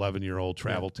of those 11-year-old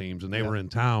travel teams, and they were in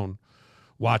town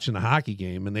watching the hockey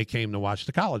game, and they came to watch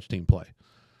the college team play.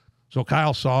 So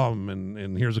Kyle saw him,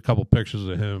 and here's a couple pictures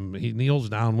of him. He kneels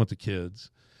down with the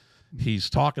kids. He's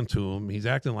talking to him. He's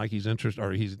acting like he's interested,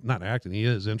 or he's not acting. He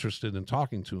is interested in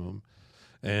talking to him.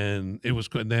 And it was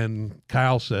good. And then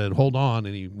Kyle said, "Hold on,"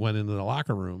 and he went into the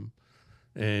locker room.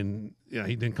 And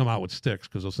he didn't come out with sticks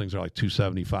because those things are like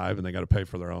 $275, and they got to pay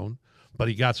for their own. But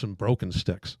he got some broken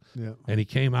sticks. Yeah. And he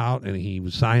came out, and he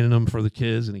was signing them for the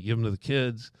kids, and he gave them to the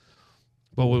kids.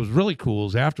 But what was really cool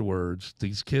is afterwards,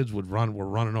 these kids were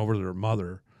running over to their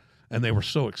mother, and they were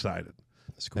so excited.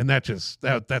 That's cool. And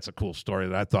that's a cool story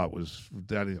that I thought was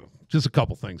just a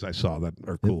couple things I saw that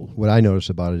are cool. What I noticed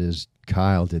about it is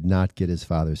Kyle did not get his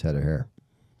father's head of hair.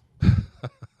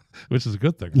 Which is a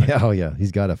good thing. Right? Yeah, oh yeah,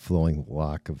 he's got a flowing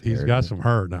lock of hair. He's got some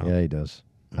hair now. Yeah, he does.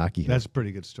 Hockey hair. That's a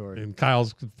pretty good story. And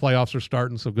Kyle's playoffs are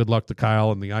starting, so good luck to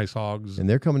Kyle and the Ice Hogs. And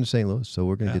they're coming to St. Louis, so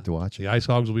we're going to get to watch it. The Ice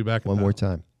Hogs will be back One more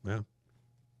time. Yeah.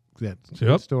 That's a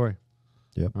good story.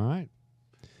 Yep. All right.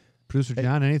 Producer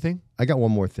John, anything? I got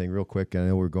one more thing real quick. I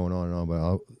know we're going on and on, but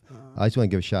I just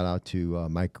want to give a shout out to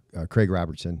Craig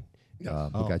Robertson, who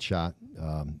got shot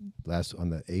on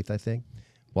the 8th, I think,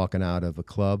 walking out of a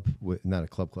club,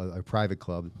 a private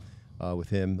club with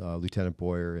him, Lieutenant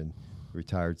Boyer, and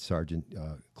retired Sergeant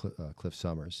Cliff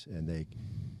Summers. And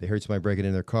they heard somebody breaking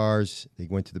in their cars. They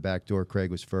went to the back door.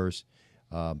 Craig was first.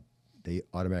 They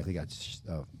automatically got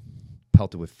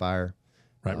pelted with fire.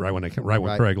 Right when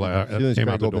Craig as soon as came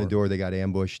Craig out the opened door. the door, they got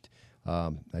ambushed.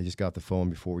 I just got off the phone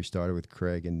before we started with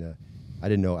Craig, and I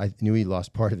didn't know. I knew he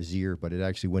lost part of his ear, but it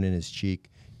actually went in his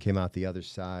cheek, came out the other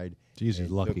side. Jeez,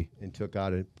 he's lucky. Took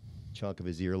out a chunk of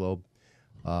his earlobe.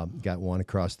 Got one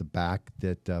across the back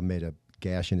that made a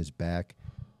gash in his back.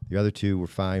 The other two were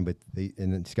fine, but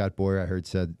and then Scott Boyer, I heard,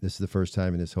 said this is the first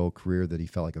time in his whole career that he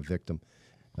felt like a victim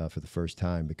for the first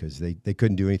time because they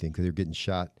couldn't do anything because they were getting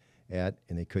shot at,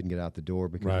 and they couldn't get out the door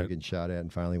because they Right. were getting shot at.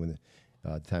 And finally, when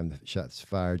the time the shots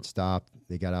fired stopped,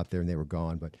 they got out there and they were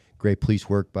gone. But great police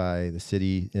work by the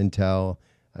city, Intel.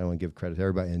 I don't want to give credit to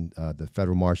everybody, and the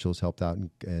federal marshals helped out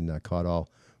and caught all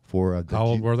 4 of the How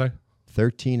old were they?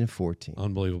 13 and 14.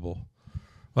 Unbelievable.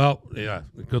 Well, yeah,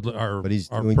 good. But he's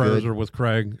Our doing prayers good. are with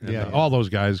Craig and Yeah, all those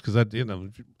guys, because that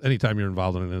anytime you're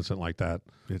involved in an incident like that,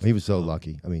 He was so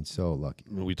lucky. I mean, so lucky.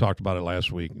 we talked about it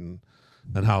last week, and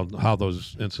how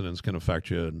those incidents can affect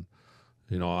you,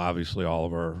 and obviously all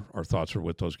of our thoughts are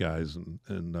with those guys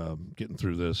and getting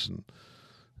through this,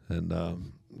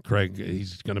 and Craig,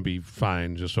 he's going to be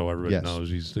fine, just so everybody Yes. knows.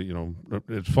 He's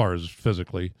as far as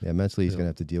physically, Yeah, mentally he's going to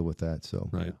have to deal with that. So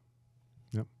right.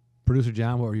 Producer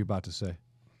John, what were you about to say?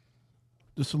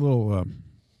 Just a little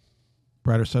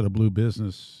brighter side of blue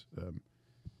business.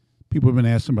 People have been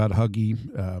asking about Huggy.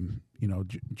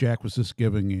 Jack was just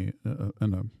giving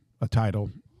a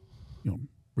title,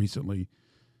 recently,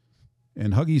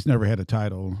 and Huggy's never had a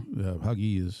title.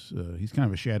 Huggy is he's kind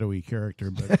of a shadowy character,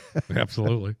 but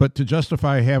Absolutely. but to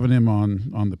justify having him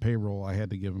on the payroll, I had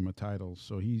to give him a title.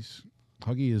 So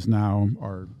Huggy is now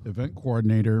our event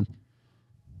coordinator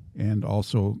and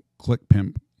also click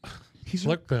pimp. He's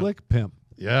Click a pimp. click pimp.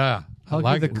 Yeah, I Huggy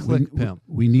like the it. click pimp.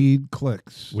 We need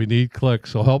clicks. We need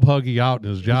clicks, so help Huggy out in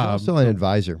his he's job. also an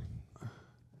advisor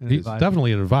And He's advisor.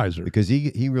 definitely an advisor. because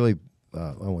he really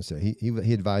I won't say he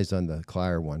advised on the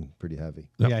Clyer one pretty heavy.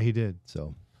 Yep. Yeah, he did.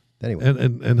 So anyway,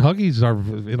 And Huggy's our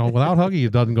without Huggy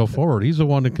it doesn't go forward. He's the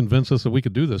one that convinced us that we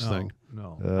could do this thing.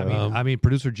 No, Uh, I mean,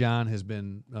 producer John has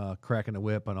been cracking the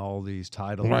whip on all these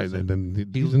titles. Right, and and then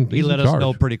he, he's in, he he's let in us charge.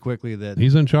 know pretty quickly that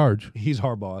He's in charge. he's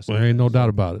our boss. Well, there ain't no doubt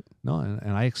about it. No,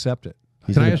 and I accept it.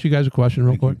 Can I ask you guys a question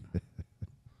real quick?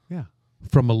 Yeah.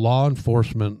 From a law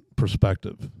enforcement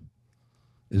perspective,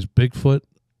 is Bigfoot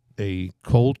a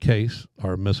cold case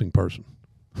or a missing person?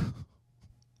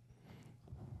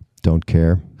 don't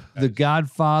care. The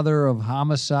godfather of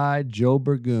homicide, Joe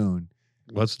Burgoon.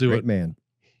 Let's do Great it. man.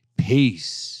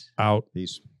 Peace. Out.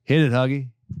 Peace. Hit it, Huggy.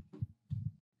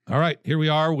 All right, here we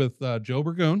are with Joe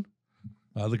Burgoon,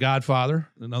 the Godfather.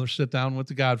 Another sit down with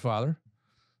the Godfather.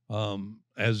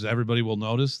 As everybody will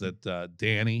notice, that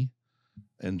Danny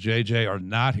and JJ are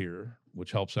not here,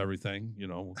 which helps everything.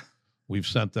 We've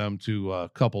sent them to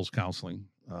couples counseling,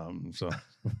 so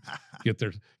get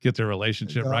their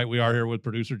relationship right. We are here with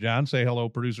producer John. Say hello,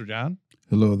 producer John,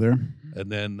 Hello there. and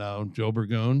then Joe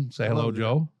Burgoon. Say hello,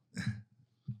 Joe.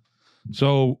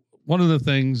 So one of the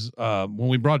things when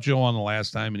we brought Joe on the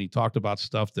last time, and he talked about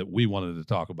stuff that we wanted to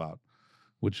talk about,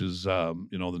 which is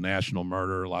the national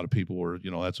murder. A lot of people were,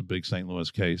 that's a big St.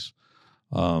 Louis case,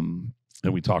 and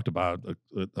we talked about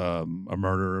a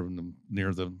murder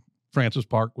near the Francis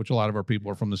Park, which a lot of our people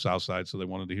are from the South Side, so they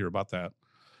wanted to hear about that.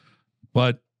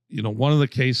 But one of the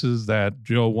cases that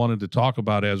Joe wanted to talk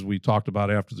about, as we talked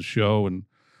about after the show, and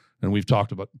we've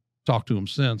talked to him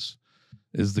since,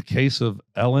 is the case of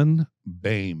Ellen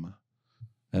Bame.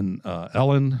 And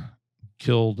Ellen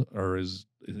killed, or has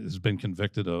been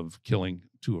convicted of killing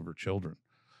 2 of her children.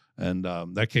 And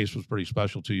that case was pretty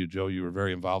special to you, Joe. You were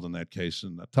very involved in that case.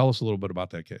 And tell us a little bit about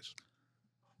that case.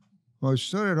 Well, it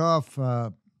started off. We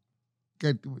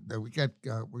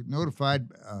were notified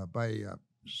by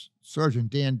Sergeant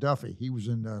Dan Duffy. He was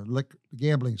in the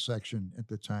gambling section at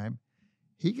the time.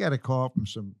 He got a call from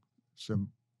some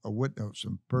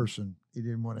person. He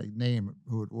didn't want to name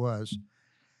who it was,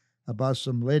 about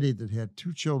some lady that had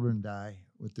 2 children die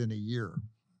within a year,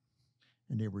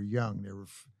 and they were young.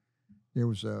 There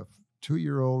was a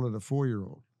 2-year-old and a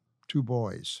 4-year-old, 2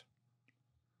 boys,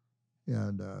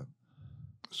 and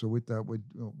so we thought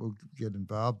we'll get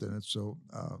involved in it. So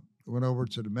went over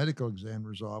to the medical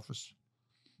examiner's office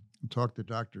and talked to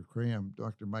Dr.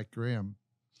 Mike Graham,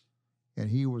 and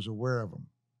he was aware of them,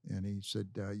 and he said,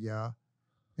 yeah.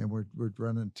 And we're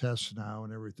running tests now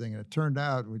and everything. And it turned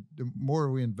out, the more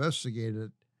we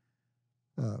investigated,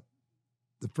 the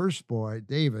first boy,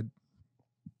 David,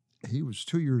 he was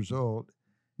 2 years old.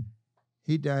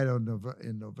 He died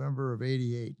in November of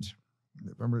 '88,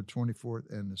 November 24th.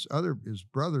 And his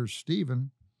brother, Stephen,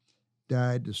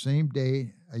 died the same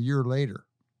day a year later.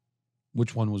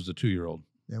 Which one was the 2-year-old?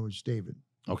 That was David.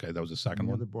 Okay, that was the second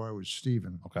The one. other boy was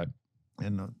Stephen. Okay.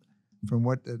 And from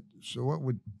what the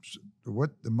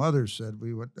mother said,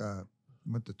 we went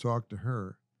to talk to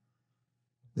her.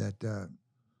 That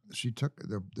she took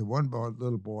the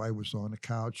little boy was on the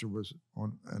couch,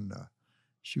 and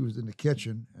she was in the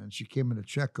kitchen, and she came in to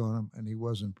check on him, and he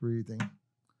wasn't breathing.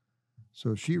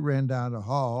 So she ran down the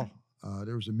hall.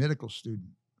 There was a medical student.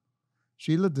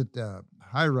 She lived at the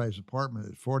high-rise apartment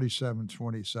at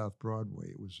 4720 South Broadway.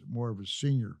 It was more of a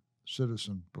senior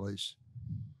Citizen place.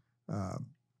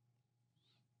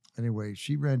 Anyway,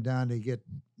 she ran down to get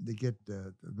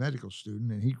the medical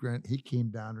student, and he came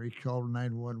down there. He called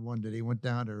 911. That he went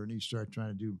down there and he started trying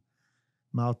to do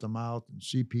mouth to mouth and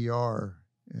CPR,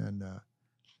 and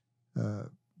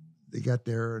they got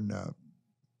there and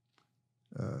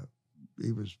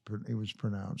he was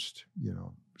pronounced,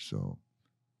 So,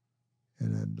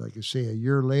 and then like I say, a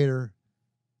year later,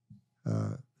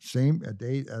 to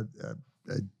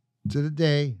the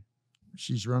day.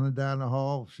 She's running down the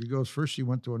hall. She goes first. She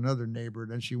went to another neighbor,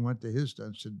 then she went to his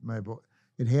and said, "My boy,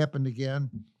 it happened again."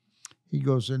 He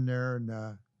goes in there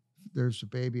and there's a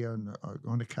baby on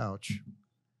the couch.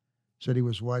 Said he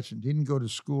was watching. Didn't go to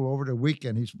school over the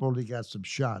weekend. He supposedly got some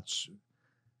shots,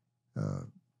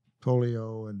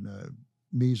 polio and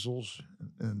measles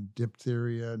and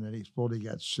diphtheria, and then he supposedly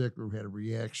got sick or had a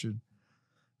reaction.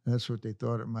 That's what they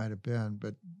thought it might have been,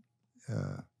 but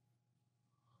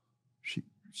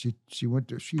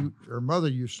her mother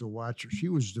used to watch her. She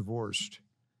was divorced.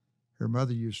 Her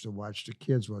mother used to watch the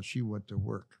kids while she went to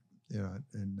work,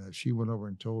 and she went over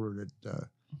and told her that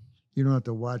you don't have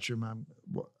to watch them.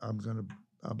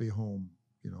 I'll be home,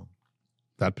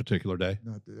 That particular day?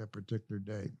 Not that particular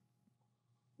day.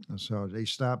 And so they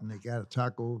stopped and they got on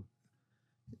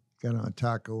a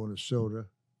taco and a soda,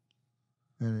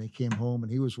 and they came home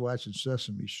and he was watching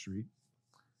Sesame Street.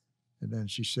 And then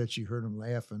she said she heard him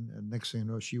laughing, and next thing you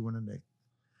know, she went in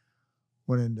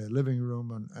the living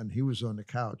room, and he was on the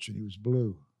couch, and he was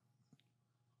blue.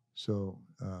 So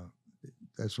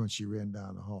that's when she ran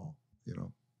down the hall,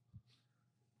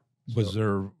 Was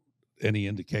there any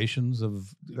indications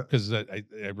of, because I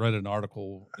read an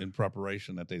article in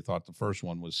preparation that they thought the first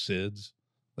one was SIDS.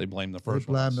 They blamed the first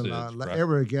one on SIDS. Correct?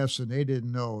 Every guess, and they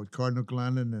didn't know. Cardinal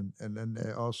Glennon and then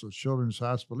also Children's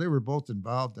Hospital, they were both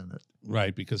involved in it.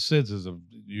 Right, because SIDS is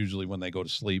usually when they go to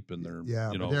sleep in their,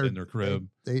 in their crib,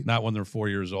 not when they're 4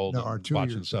 years old and 2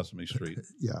 watching years Sesame Street.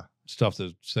 Yeah. It's tough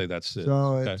to say that's SIDS.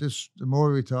 So Okay. it just, the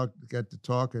more we got to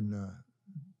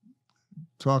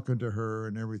talking to her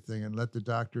and everything, and let the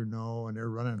doctor know, and they're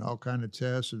running all kind of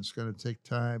tests, and it's going to take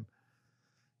time.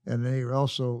 And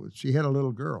she had a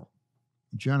little girl,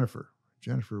 Jennifer.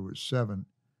 Jennifer was 7,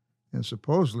 and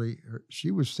supposedly she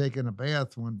was taking a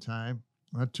bath one time,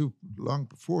 not too long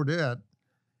before that,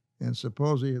 and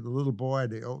supposedly the little boy,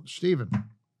 Stephen,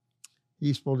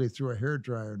 he supposedly threw a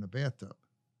hairdryer in the bathtub.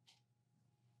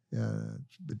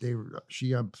 But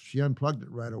she unplugged it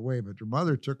right away. But her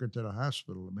mother took her to the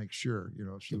hospital to make sure,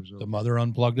 she was okay. The mother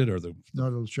unplugged it, or the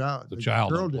child? The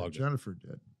child girl unplugged did. Jennifer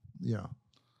did. Yeah,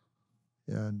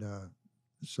 and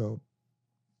so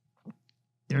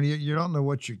you don't know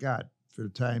what you got for the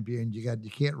time being. You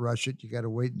can't rush it. You got to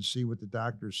wait and see what the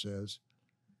doctor says.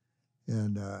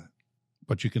 And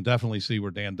but you can definitely see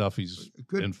where Dan Duffy's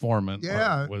informant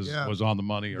was on the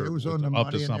money, or it was on the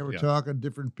money, and they were talking to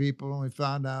different people, and we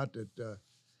found out that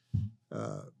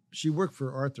she worked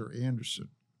for Arthur Anderson,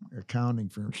 accounting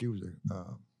firm. She was a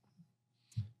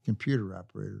computer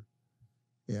operator,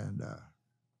 and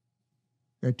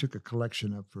they took a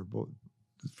collection up for both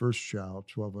the first child,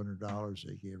 $1,200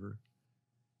 they gave her,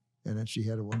 and then she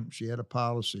had a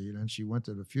policy, and then she went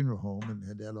to the funeral home and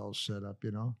had that all set up,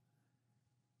 And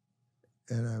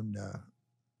then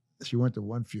she went to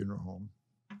one funeral home,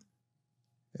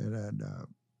 and then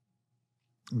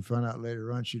we found out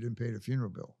later on she didn't pay the funeral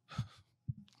bill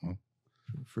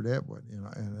for that one,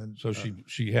 And then so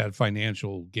she had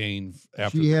financial gain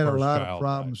after she the had first a lot child of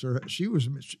problems. She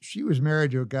was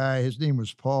married to a guy. His name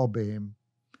was Paul Boehm.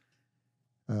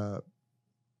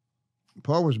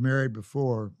 Paul was married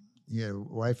before. He had a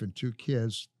wife and 2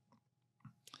 kids,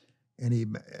 and he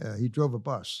drove a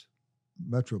bus,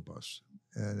 Metro bus.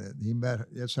 And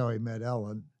that's how he met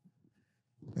Ellen.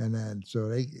 And then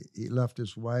so he left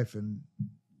his wife and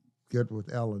got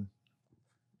with Ellen.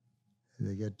 And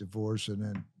they get divorced, and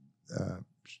then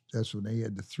that's when they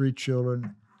had the 3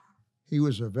 children. He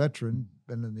was a veteran,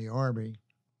 been in the Army.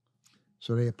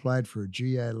 So they applied for a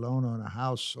GI loan on a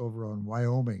house over on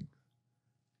Wyoming,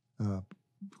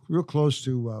 real close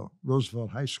to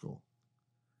Roosevelt High School.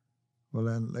 Well,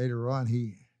 then later on,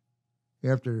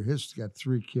 after he's got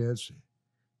 3 kids,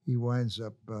 he winds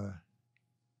up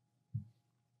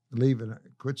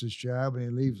quits his job,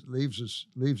 and he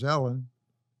leaves Ellen,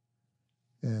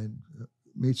 and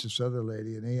meets this other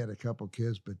lady, and they had a couple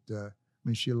kids, but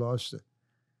she lost it.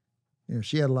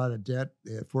 She had a lot of debt.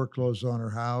 They had foreclosed on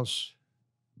her house,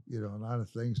 a lot of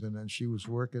things, and then she was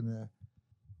working,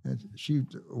 and she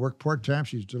worked part-time.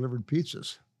 She was delivering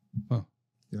pizzas,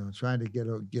 trying to get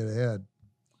ahead.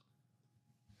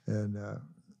 And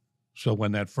so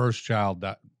when that first child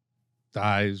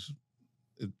dies,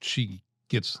 she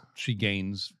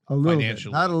gains A little bit,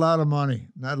 financially. not a lot of money,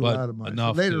 not a But lot of money.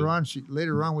 enough later to-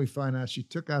 on, we find out she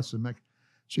took out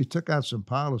some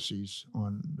policies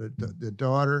on the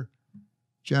daughter,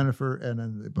 Jennifer, and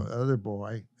then the other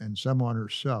boy, and some on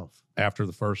herself. after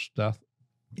the first death.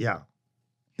 Yeah,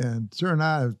 and turned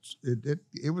out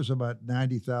it was about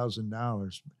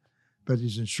 $90,000, but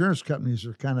these insurance companies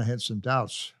are kind of had some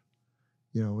doubts.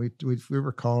 You know, we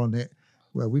were calling it.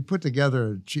 Well, we put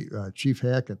together Chief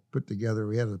Hackett put together.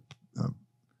 We had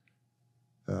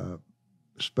a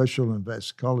special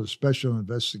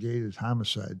investigative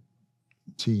homicide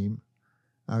team.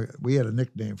 We had a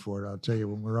nickname for it. I'll tell you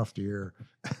when we're off the air.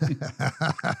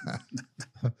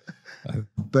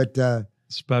 But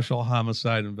Special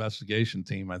Homicide Investigation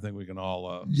Team. I think we can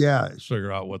all yeah,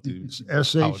 figure out what the it's how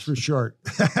SH it's- for short.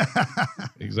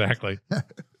 exactly.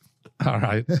 All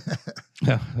right.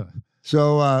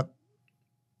 So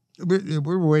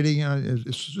we're waiting.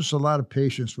 It's just a lot of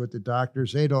patience with the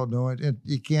doctors. They don't know it. And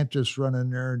you can't just run in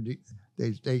there and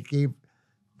they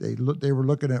were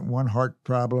looking at one heart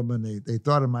problem and they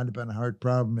thought it might have been a heart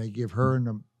problem. They give her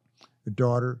and the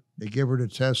daughter. They give her the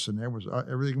tests and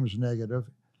everything was negative.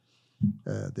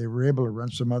 They were able to run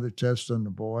some other tests on the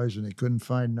boys and they couldn't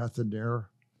find nothing there.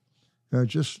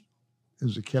 Just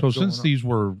as it kept So going since on. these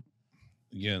were,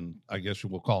 again, I guess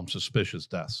we'll call them suspicious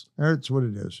deaths. That's what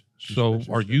it is. So Suspicious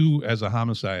are death. you, as a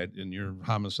homicide in your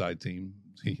homicide team,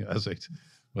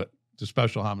 but the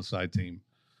special homicide team,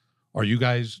 are you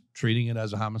guys treating it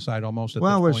as a homicide almost at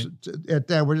Well, this point? at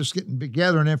that, we're just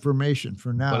gathering information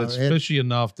for now. But it's It- fishy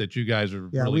enough that you guys are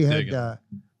Yeah, really we digging. had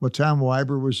Tom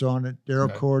Weiber was on it, Daryl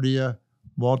Okay. Cordia,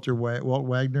 Walt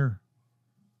Wagner,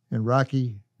 and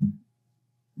Rocky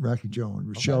Jones,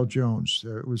 Rochelle Jones.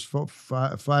 It was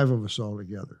five of us all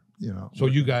together. You know. So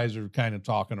you guys are kind of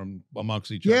talking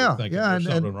amongst each Yeah, other, thinking yeah, there's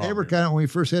something and wrong they were here. kind of when we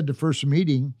first had the first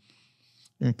meeting,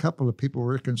 and a couple of people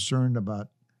were concerned about,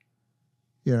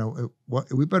 you know,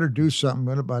 what we better do something.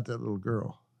 What about that little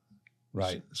girl?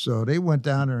 Right. So they went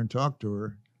down there and talked to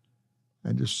her,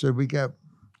 and just said,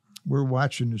 we're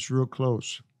watching this real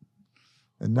close,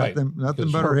 and Right, nothing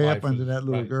because better her life happened to is- that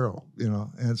little right. girl, you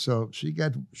know. And so she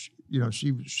got,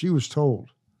 she was told,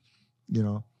 you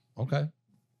know, Okay.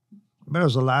 but there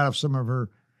was a lot of some of her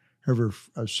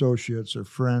associates or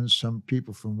friends, some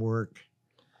people from work.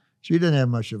 She didn't have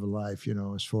much of a life, you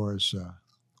know, as far as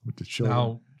with the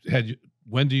children. Now,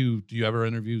 when do you ever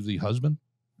interview the husband?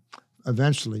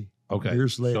 Eventually, Okay.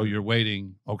 years later, So you're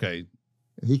waiting. Okay.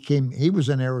 he was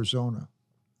in Arizona,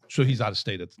 So he's out of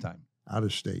state at the time. out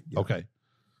of state. yeah. Okay.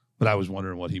 But I was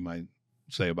wondering what he might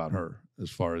say about her as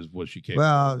far as what she came.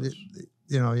 Well,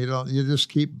 you know, you just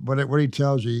keep what he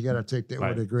tells you. You got to take that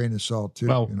Right. with a grain of salt too.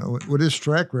 Well- you know, with his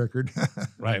track record,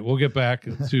 right. We'll get back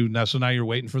to now. So now you're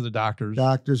waiting for the doctors.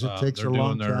 doctors, it takes they're a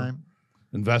long doing their time.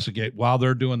 Investigate. While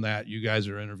they're doing that, you guys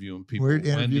are interviewing people. We're When do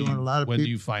interviewing you- a lot of When do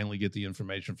people. you finally get the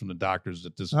information from the doctors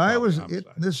that this is I probably was. homicide?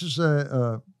 This is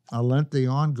a lengthy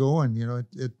ongoing. You know,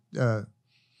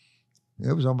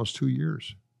 it was almost 2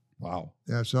 years. Wow.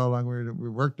 That's how long we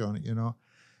worked on it. You know,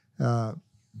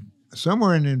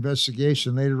 somewhere in the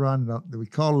investigation later on, we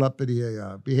called up at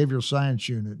the behavioral science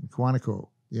unit in Quantico,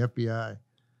 the FBI,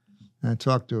 and I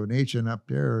talked to an agent up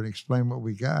there and explained what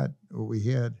we had.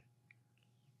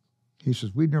 He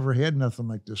says, "We've never had nothing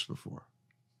like this before.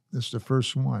 This is the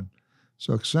first one.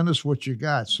 So send us what you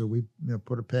got." So we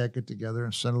put a packet together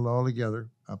and sent it all together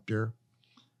up there.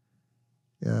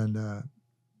 And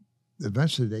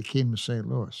eventually they came to St.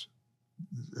 Louis.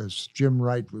 As Jim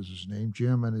Wright was his name,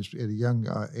 Jim, and a young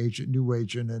new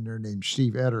agent in there named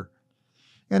Steve Etter.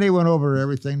 And they went over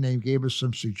everything. They gave us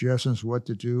some suggestions what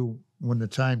to do when the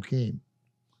time came,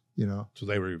 you know. So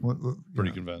they were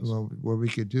pretty convinced. Well, what we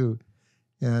could do.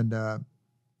 And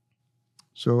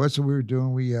so that's what we were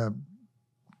doing. We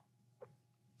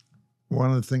one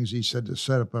of the things he said to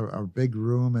set up our big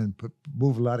room and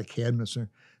move a lot of cabinets there.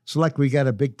 It's like we got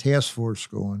a big task force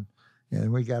going,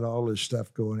 and we got all this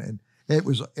stuff going, and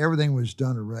everything was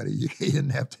done already. You didn't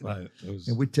have to. Right. It was,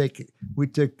 And we took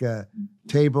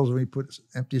tables and we put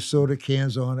empty soda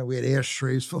cans on it. We had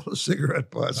ashtrays full of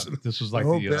cigarette butts. this is like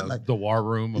whole bit like- the war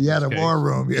room. Of Yeah, this the case. war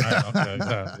room. Yeah. Right,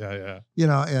 okay. Yeah. You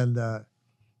know, and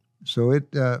so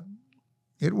it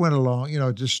went along. You know,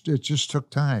 it just took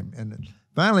time. And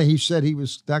finally,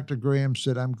 Dr. Graham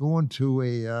said, "I'm going to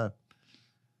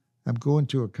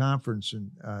a conference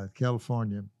in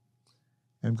California.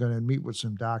 I'm going to meet with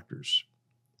some doctors,"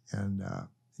 and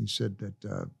he said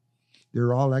that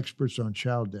they're all experts on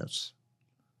child deaths.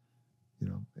 You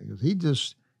know,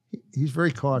 because he's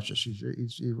very cautious.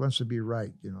 He wants to be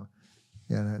right. You know,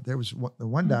 And there was the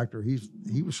one doctor. He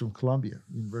was from Columbia,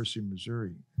 University of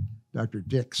Missouri, Dr.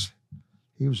 Dix.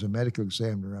 He was a medical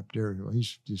examiner up there. Well,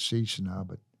 he's deceased now,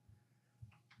 but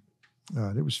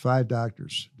there was 5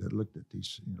 doctors that looked at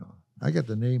these. I got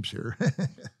the names here.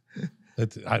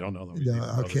 I don't know them.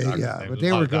 No, okay, yeah, but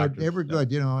they were good. They were good,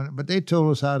 But they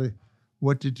told us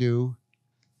what to do,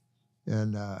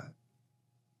 and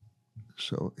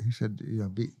so he said,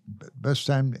 best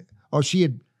time.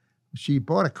 She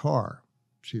bought a car.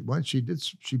 She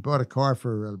bought a car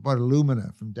bought a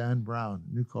Lumina from Dan Brown,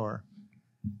 new car,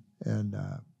 and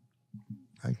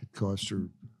I could cost her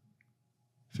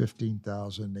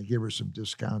 $15,000. They gave her some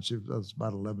discounts. It was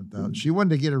about $11,000. She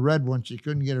wanted to get a red one. She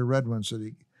couldn't get a red one, so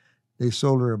they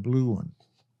sold her a blue one.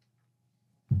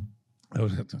 That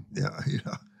was it. Yeah,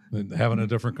 Having a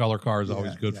different color car is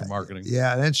always good for marketing.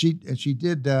 Yeah, and she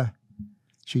did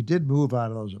move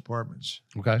out of those apartments.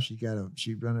 Okay.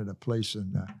 She rented a place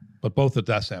in. But both the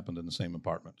deaths happened in the same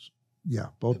apartments. Yeah,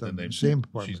 both of And them, same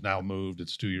apartment. She's now moved.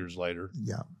 It's 2 years later.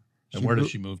 Yeah. And where did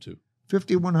she move to?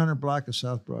 5100 block of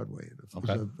South Broadway.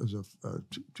 Okay. It was a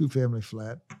two-family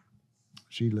flat.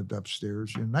 She lived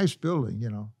upstairs. Nice building,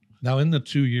 Now, in the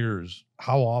 2 years,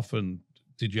 how often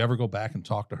did you ever go back and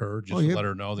talk to her just to let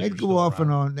her know that they'd go off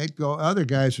and on. They'd go. Other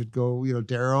guys would go.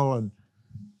 Daryl and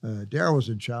Daryl was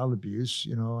in child abuse.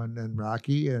 And then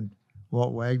Rocky and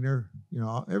Walt Wagner.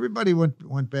 Everybody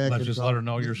went back. Just let her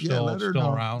know you're still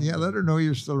around. Yeah, let her know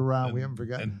you're still around. We haven't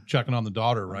forgotten. And checking on the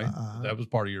daughter, right? That was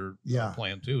part of your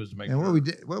plan too, is to make. And sure.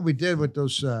 what we did with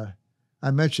those.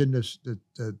 I mentioned this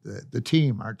the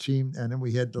team, our team, and then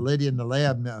we had the lady in the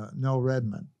lab, Nell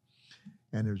Redmond.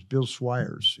 And there's Bill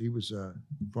Swires. He was a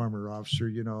former officer,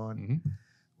 and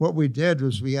what we did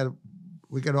was we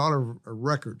got all her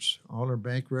records, all her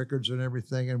bank records and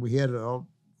everything, and we had it all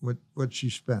what she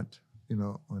spent,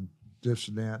 on this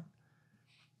and that.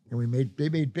 And they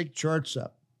made big charts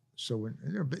up. So when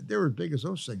they were as big as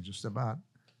those things, just about.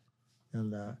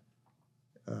 And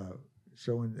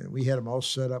so when we had them all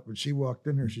set up, when she walked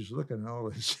in there, she's looking at all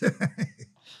this.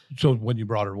 So when you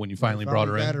finally brought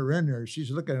her in, got her in there,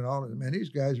 she's looking at all of them. Man, these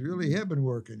guys really have been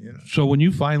working, So when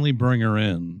you finally bring her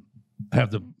in,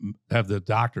 have the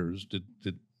doctors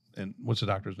and what's the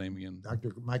doctor's name again?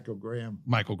 Dr. Michael Graham.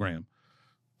 Michael Graham.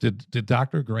 Did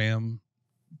Dr. Graham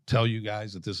tell you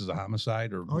guys that this is a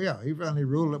homicide? Or oh yeah, he finally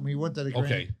ruled it. We went to the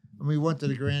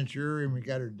grand jury and we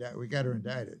got her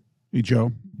indicted. Hey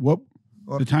Joe,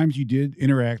 the times you did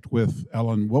interact with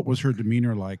Ellen, what was her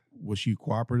demeanor like? Was she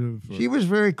cooperative? She was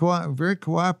very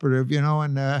cooperative,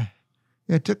 and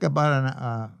it took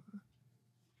about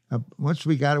once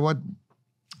we got her,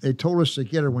 they told us to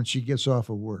get her when she gets off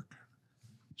of work.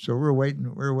 So we're waiting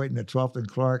at 12th and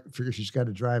Clark, figure she's got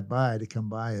to drive by to come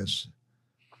by us.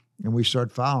 And we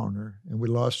start following her, and we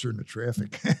lost her in the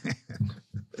traffic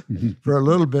for a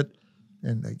little bit.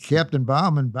 And Captain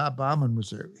Bauman, Bob Bauman was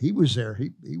there. He was there.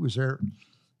 He was there.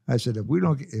 I said, if we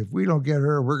don't get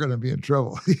her, we're going to be in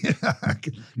trouble.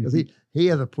 Because he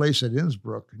had a place at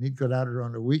Innsbruck, and he'd go down there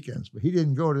on the weekends. But he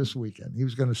didn't go this weekend. He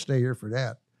was going to stay here for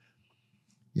that.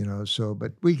 So,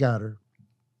 but we got her.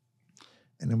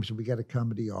 And then we got to come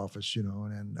to the office,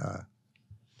 and then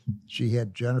she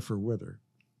had Jennifer with her.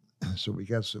 So we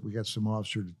got some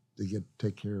officer to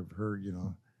take care of her,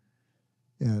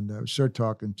 And we started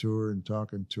talking to her.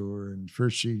 And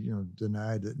first she,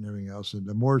 denied it and everything else. And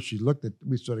the more she looked at,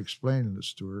 we started explaining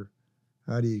this to her.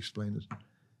 How do you explain this?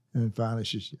 And then finally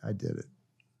she said, I did it.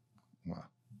 Wow.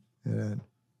 And then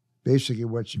basically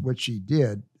what she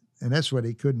did, and that's what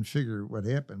he couldn't figure what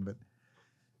happened, but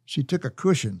she took a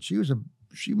cushion.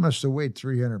 She must have weighed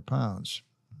 300 pounds.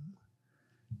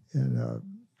 And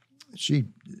she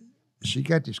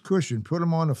got this cushion, put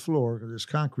them on the floor, because there's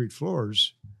concrete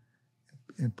floors,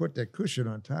 and put that cushion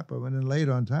on top of it and then laid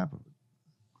on top of it.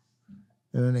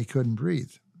 And then they couldn't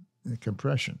breathe, and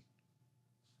compression,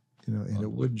 and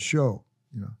it wouldn't show,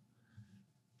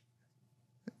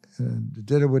 And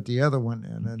did it with the other one,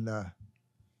 and then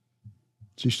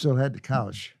she still had the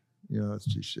couch.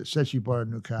 She said she bought a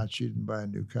new couch. She didn't buy a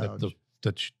new couch.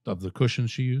 Of the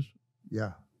cushions she used?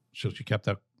 Yeah. So she kept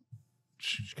that.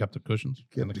 She kept the cushions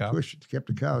in the couch. Cushions, kept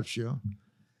the couch, And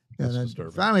That's then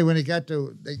disturbing. finally, when they got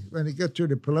through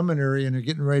the preliminary and they're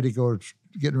getting ready for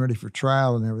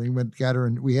trial and everything,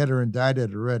 we had her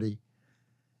indicted already.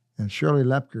 And Shirley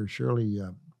Rogers,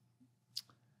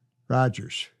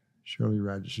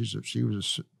 she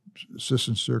was an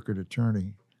assistant circuit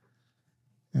attorney.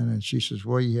 And then she says,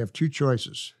 well, you have two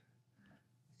choices.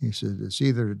 He said, it's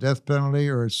either the death penalty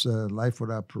or it's life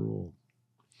without parole.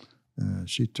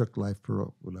 She took life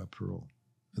without parole.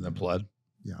 And then pled?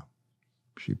 Yeah,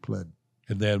 she pled.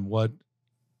 And then what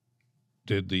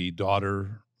did the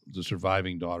daughter, the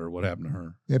surviving daughter, what happened to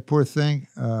her? That poor thing.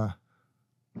 Well,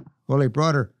 they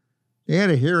brought her. They had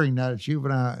a hearing now at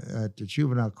the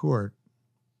juvenile court,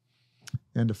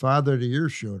 and the father of the year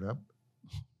showed up.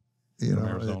 You From know,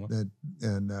 Arizona?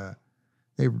 and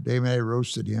they may have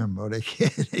roasted him. Oh,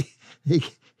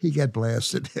 he got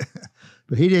blasted,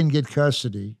 but he didn't get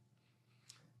custody.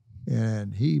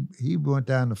 And he went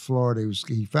down to Florida.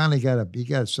 He finally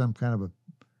got some kind of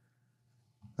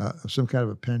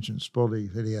a pension. Supposedly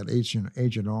that he had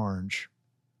Agent Orange,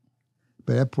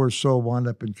 but that poor soul wound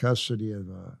up in custody of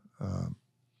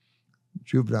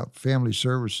juvenile family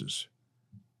services.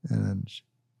 And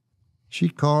she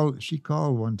called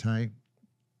one time,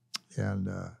 and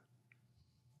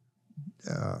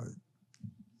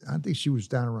I think she was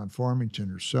down around Farmington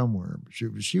or somewhere.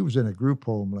 But she was in a group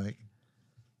home, like,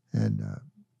 and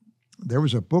there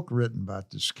was a book written about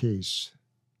this case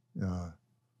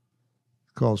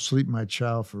called "Sleep My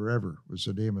Child Forever." Is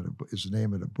the name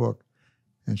of the book,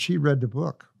 and she read the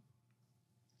book,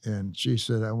 and she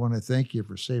said, "I want to thank you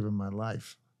for saving my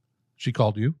life." She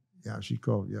called you? Yeah, she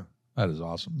called. Yeah, That is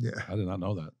awesome. yeah, I did not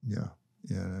know that. yeah,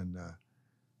 and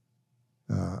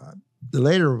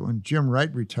later when Jim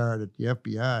Wright retired at the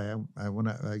FBI,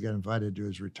 I got invited to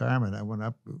his retirement.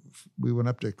 We went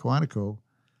up to Quantico,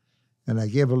 and I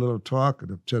gave a little talk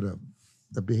to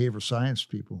the behavioral science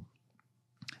people.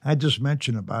 I just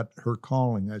mentioned about her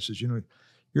calling. I says, you know,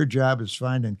 your job is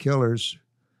finding killers,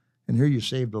 and here you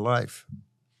saved a life.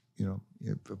 You know,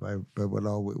 but what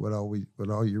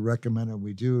all you recommended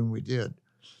we do, and we did.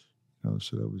 You know,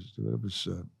 so it was.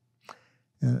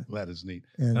 That is neat.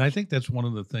 And And I think that's one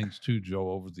of the things too, Joe,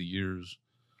 over the years,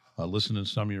 listening to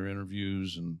some of your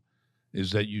interviews, and is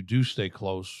that you do stay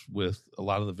close with a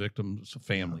lot of the victims'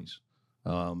 families,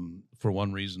 for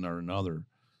one reason or another.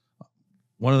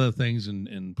 One of the things,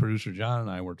 and producer John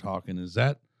and I were talking, is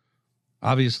that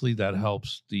obviously that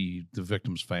helps the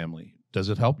victim's family. Does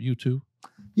it help you too?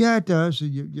 Yeah, it does.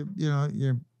 You know,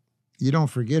 you don't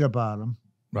forget about them.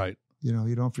 Right. You know,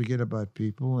 you don't forget about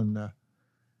people, and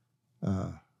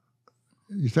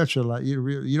you touch a lot.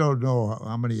 You don't know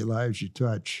how many lives you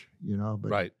touch. You know,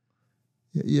 but Right.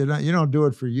 you don't do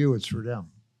it for you. It's for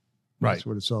them. Right. That's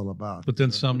what it's all about. But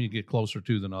then some you get closer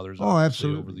to than others. Oh, obviously,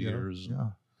 absolutely. Over the Yeah, years,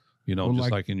 yeah. you know, Well, just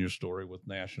like- like in your story with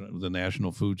the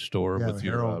National Food Store, Yeah, with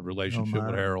your Harold, relationship with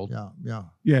Elmira. Harold. Yeah, yeah.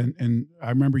 Yeah, and I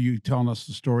remember you telling us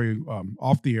the story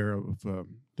off the air of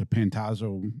the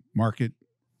Pantazzo market.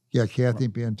 Yeah, Kathy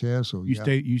Pantasso. You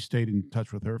yeah. stayed in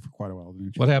touch with her for quite a while,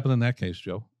 didn't you? What happened in that case,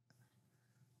 Joe?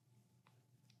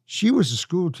 She was a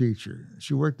school teacher.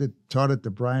 She taught at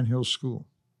the Bryan Hill School.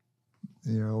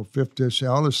 You know, 5th district.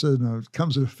 All of a sudden, it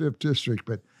comes to the 5th district.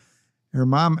 But her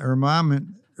mom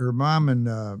and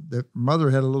the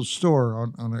mother had a little store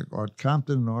on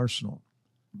Compton and Arsenal,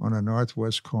 on a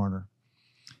northwest corner.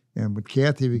 And when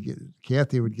Kathy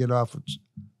would get off at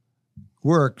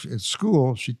work at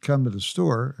school, she'd come to the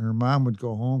store, and her mom would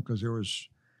go home because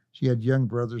she had young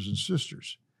brothers and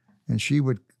sisters, and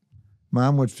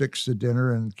Mom would fix the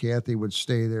dinner, and Kathy would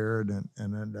stay there, and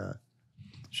then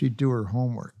she'd do her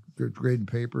homework, grading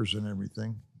papers and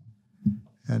everything.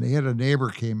 And they had a neighbor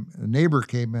came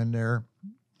in there.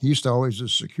 He used to always be a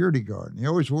security guard, and he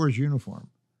always wore his uniform.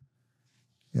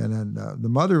 And then the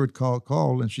mother would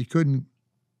call, and she couldn't.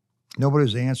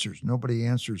 Nobody answers.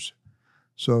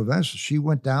 So eventually, she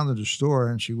went down to the store,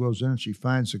 and she goes in, and she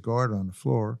finds the guard on the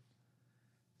floor,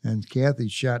 and Kathy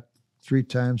shot 3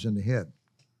 times in the head.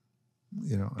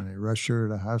 You know, and they rushed her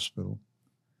to the hospital,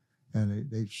 and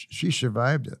she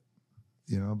survived it.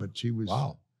 You know, but she was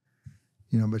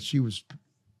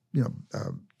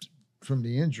from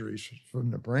the injuries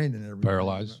from the brain and everything.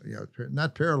 Paralyzed? Yeah,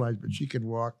 not paralyzed, but she could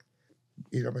walk.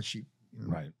 You know, but she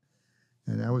Right.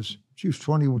 And she was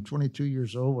 22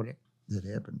 years old when it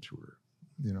happened to her.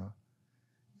 You know,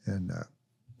 and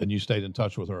you stayed in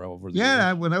touch with her over the yeah,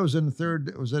 years? when I was in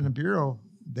the bureau,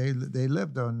 they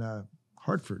lived on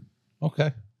Hartford.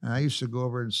 Okay. And I used to go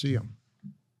over and see them,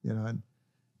 you know,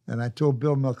 and I told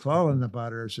Bill McClellan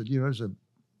about her. I said, you know, there's a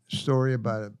story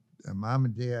about a mom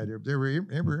and dad. They were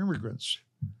immigrants.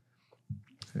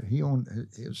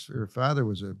 Her father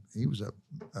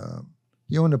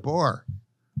he owned a bar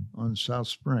on South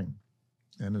Spring,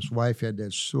 and his wife had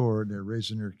that store, and they're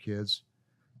raising their kids.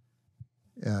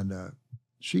 And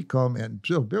she called me, and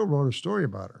Bill wrote a story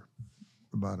about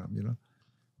him, you know.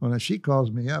 Well, she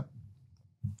calls me up,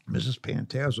 Mrs.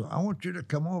 Pantazzo, I want you to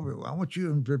come over. I want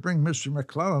you to bring Mr.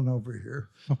 McClellan over here.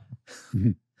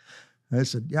 I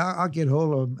said, yeah, I'll get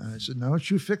hold of him. And I said, no, don't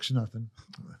you fix nothing.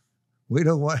 We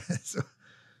don't want it.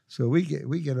 So we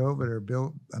get over there.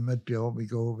 Bill, I met Bill. We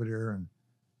go over there,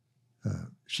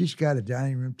 She's got a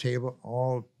dining room table,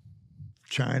 all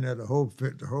china, the whole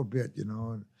bit, you know.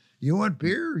 And you want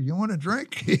beer? You want a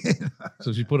drink?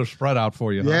 So she put a spread out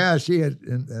for you. Huh? Yeah, she had,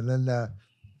 and then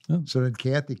so then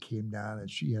Kathy came down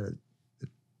and she had a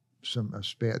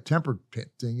temper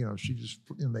thing, you know. She just,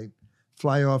 you know, they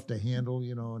fly off the handle,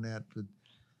 you know, and that. But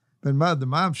the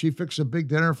mom, she fixed a big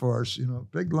dinner for us, you know,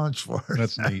 big lunch for us.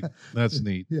 That's neat. That's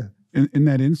neat. Yeah. In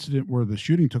that incident where the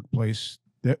shooting took place,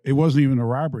 that it wasn't even a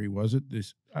robbery, was it?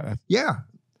 Yeah.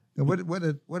 And what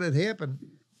had happened?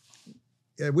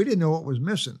 We didn't know what was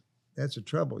missing. That's the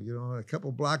trouble, you know. A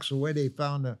couple blocks away, they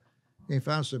found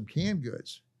some canned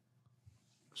goods.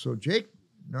 So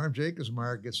Norm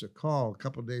Jacobsmeyer gets a call a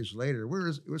couple days later. It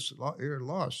was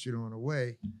lost, you know, in a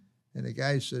way. And the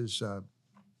guy says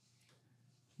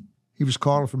he was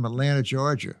calling from Atlanta,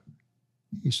 Georgia.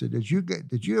 He said, "Did you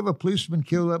have a policeman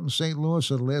killed up in St. Louis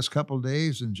in the last couple of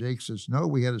days?" And Jake says, "No,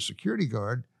 we had a security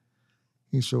guard."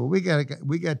 He said, "Well,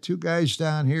 we got two guys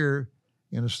down here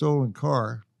in a stolen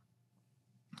car,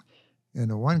 and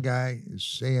the one guy is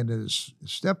saying that his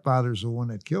stepfather's the one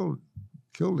that killed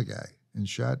the guy and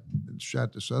shot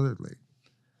this other lady."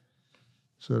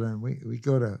 So then we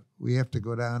have to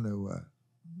go down to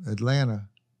Atlanta.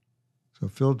 So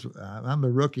Phil, I'm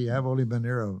the rookie. I've only been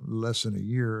there less than a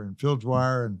year, and Phil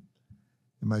Dwyer and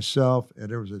myself, and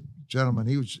there was a gentleman.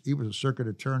 He was a circuit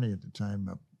attorney at the time,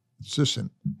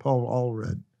 assistant Paul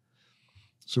Allred.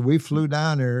 So we flew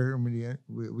down there and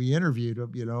we interviewed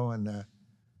him, you know, and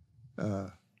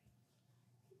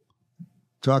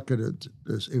talking to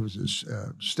it was his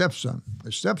stepson.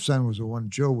 His stepson was the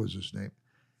one. Joe was his name.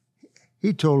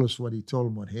 He told us what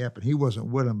happened. He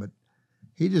wasn't with him, but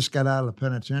he just got out of the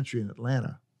penitentiary in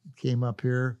Atlanta, came up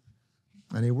here,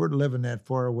 and he weren't living that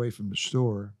far away from the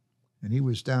store. And he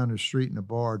was down the street in a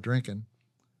bar drinking.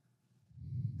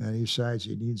 And he decides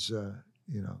he needs,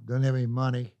 doesn't have any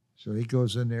money. So he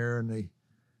goes in there and they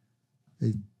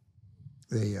I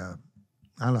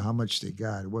don't know how much they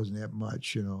got. It wasn't that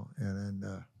much, you know. And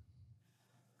then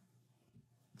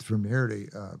from there they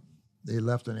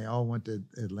left and they all went to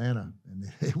Atlanta.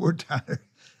 And they were down there.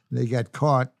 And they got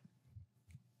caught.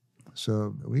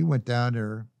 So we went down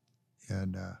there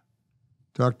and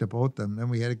talked to both of them. Then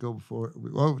we had to go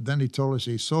then he told us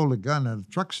he sold a gun at a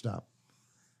truck stop,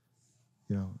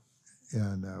 you know.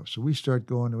 And so we started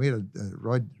going. We had a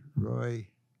Roy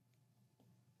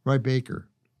Baker.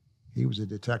 He was a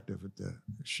detective at the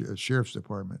sheriff's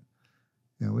department.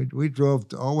 And we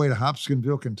drove all the way to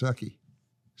Hopkinsville, Kentucky,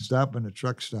 stopping at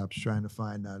truck stops trying to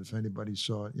find out if anybody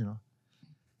saw it, you know.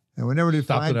 And we never did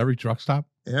Stopped find at every truck stop?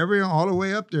 all the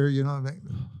way up there, you know.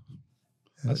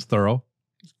 That's thorough.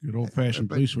 Good old-fashioned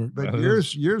police work. But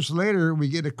years later, we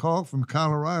get a call from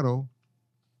Colorado.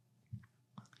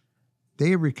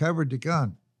 They recovered the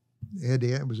gun.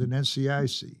 It was an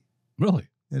NCIC. Really?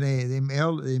 And they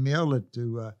mailed it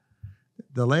to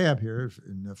the lab here.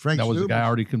 And Frank That was the guy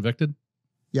already convicted?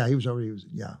 Yeah, he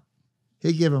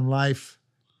gave him life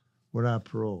without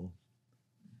parole.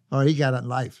 Oh, he got it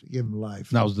life. He gave him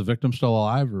life. Now, was the victim still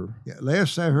alive? Or? Yeah,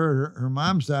 last I heard, her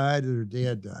mom's died and her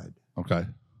dad died. Okay.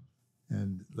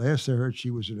 And last I heard,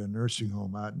 she was at a nursing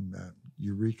home out in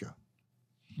Eureka.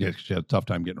 Yeah, she had a tough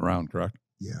time getting around, correct?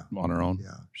 Yeah. On her own?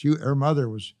 Yeah. Her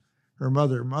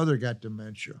mother got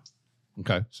dementia.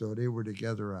 Okay. So they were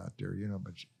together out there, you know.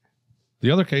 But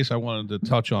the other case I wanted to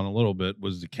touch on a little bit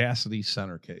was the Cassidy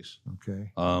Center case.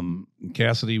 Okay.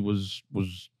 Cassidy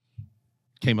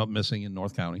came up missing in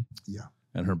North County. Yeah.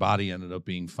 And her body ended up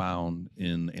being found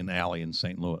in an alley in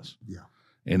St. Louis. Yeah.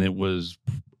 And it was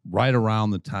right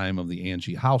around the time of the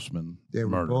Angie Hausman They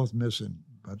were murder. both missing.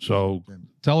 So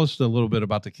tell us a little bit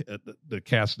about the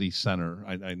Cassidy Center.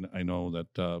 I know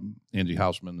that Angie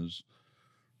Hausman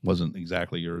wasn't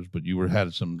exactly yours, but you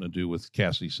had something to do with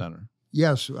Cassidy Center.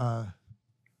 Yes.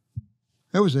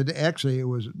 It was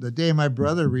the day my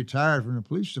brother retired from the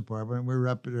police department. We were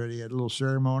up there. He had a little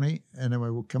ceremony, and then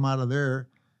we would come out of there,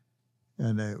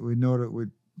 and we know that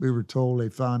we were told they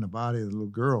found the body of the little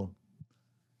girl,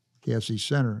 Cassidy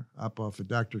Center, up off of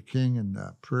Dr. King and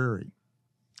Prairie.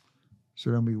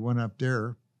 So then we went up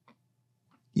there,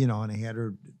 you know, and they had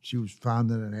her. She was found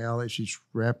in an alley. She's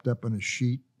wrapped up in a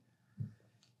sheet,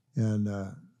 and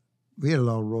we had it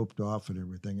all roped off and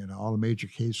everything. And all the major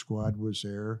case squad was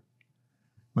there.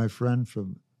 My friend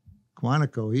from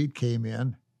Quantico, he came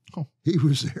in. Oh. He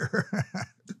was there.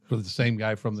 For the same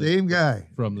guy from the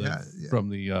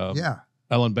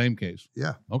Ellen Boehm case.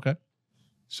 Yeah. Okay.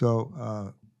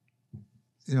 So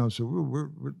so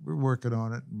we're working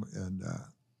on it, and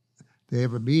they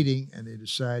have a meeting, and they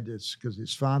decide it's because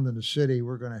it's found in the city.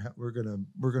 We're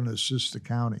gonna assist the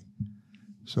county.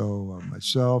 So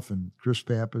myself and Chris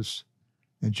Pappas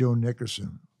and Joe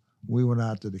Nickerson, we went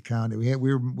out to the county. We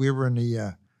were in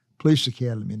the police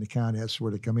academy in the county. That's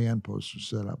where the command post was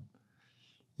set up.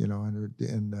 You know, and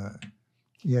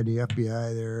you had the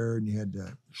FBI there, and you had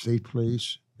the state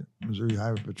police, Missouri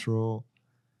Highway Patrol,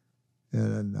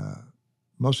 and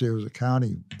mostly it was a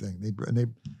county thing. They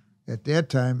at that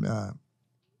time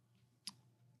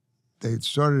they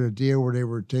started a deal where they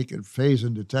were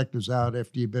phasing detectives out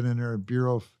after you've been in their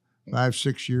bureau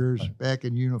 5-6 years, back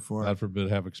in uniform. God forbid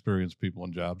have experienced people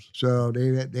in jobs. So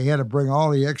they had to bring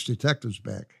all the ex-detectives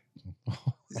back.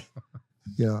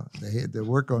 You know, they had to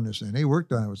work on this, and they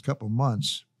worked on it. It was a couple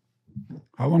months.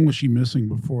 How long was she missing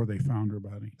before they found her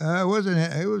body? It wasn't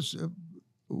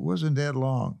that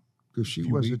long because she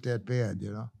Few wasn't that bad,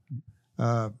 you know.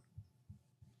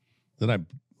 Then I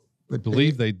But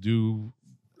believe they do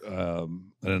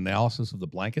an analysis of the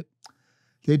blanket,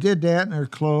 they did that in her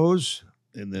clothes.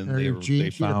 and then Her they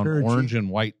jeans, she had a found pair of orange jeans. and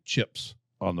white chips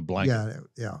on the blanket.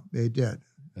 Yeah, they did.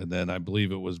 And then I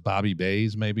believe it was Bobby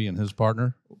Bays maybe and his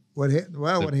partner. What They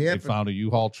happened? found a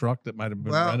U-Haul truck that might have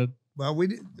been rented. Well,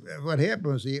 what happened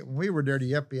was when we were there,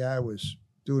 the FBI was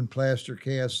doing plaster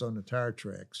casts on the tire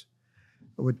tracks.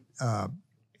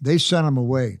 They sent them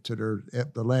away to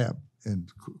the lab in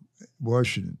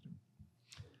Washington,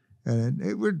 and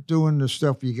they were doing the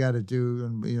stuff you got to do,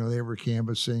 and you know they were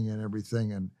canvassing and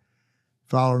everything, and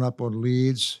following up on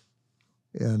leads,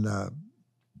 and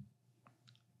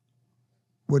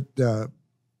what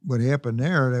happened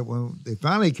there, that when they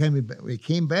finally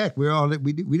came back,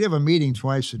 we'd have a meeting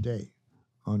twice a day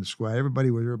on the squad. Everybody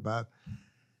was there about,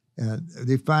 and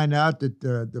they find out that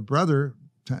the brother,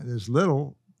 this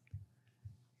little,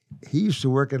 he used to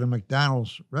work at a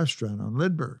McDonald's restaurant on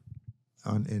Lindbergh,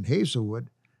 in Hazelwood,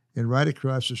 and right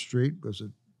across the street was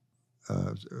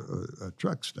a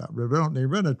truck stop. They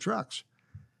rented trucks,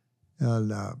 and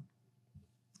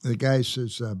the guy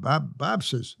says, Bob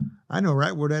says, I know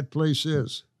right where that place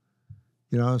is.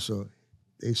 You know, so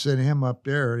they sent him up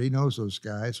there. He knows those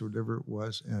guys, whatever it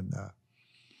was. And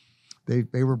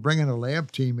they were bringing a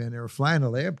lab team in. They were flying a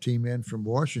lab team in from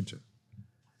Washington.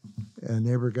 And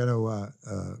they were going to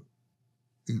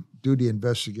do the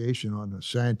investigation on the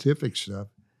scientific stuff.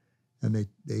 And they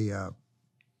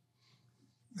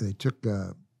took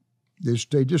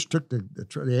they just took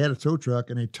they had a tow truck,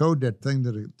 and they towed that thing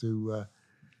to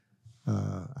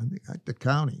I think the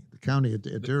county at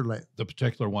their lab. The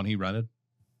particular one he rented.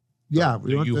 Yeah,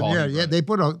 The U-Haul he rented. they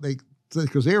put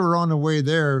because they were on the way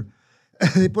there.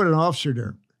 They put an officer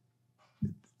there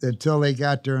until they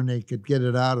got there and they could get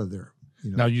it out of there.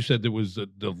 You know? Now you said there was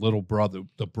the little brother,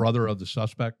 the brother of the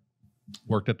suspect,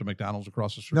 worked at the McDonald's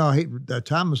across the street. No,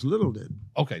 Thomas Little did,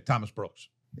 Okay, Thomas Brooks.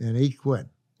 and he quit.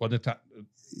 Wasn't it?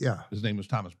 Yeah, His name was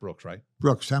Thomas Brooks, right?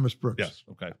 Thomas Brooks. Yes.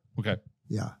 Okay.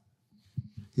 Yeah,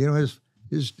 you know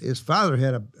his father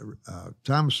had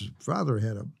Thomas's father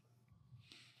had a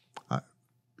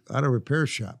auto repair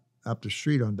shop up the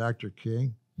street on Dr.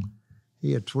 King.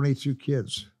 He had 22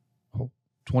 kids.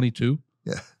 22.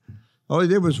 Yeah, all he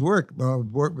did was work.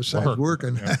 Work besides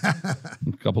working. Yeah. A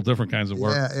couple different kinds of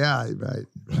work. Yeah, right.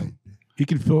 He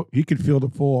could field a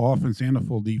full offense and a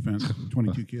full defense with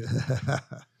 22 kids.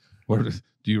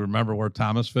 Do you remember where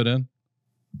Thomas fit in?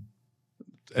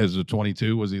 As a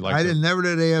 22, was he like? I never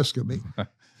did ask him.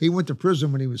 He went to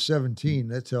prison when he was 17.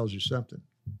 That tells you something.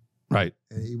 Right.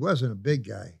 And he wasn't a big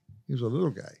guy. He was a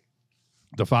little guy.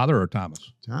 The father or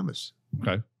Thomas? Thomas.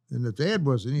 Okay. And the dad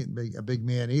wasn't a big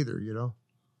man either, you know.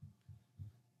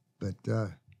 But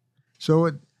so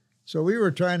we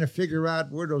were trying to figure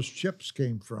out where those chips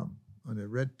came from on the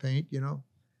red paint, you know.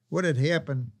 What had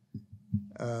happened?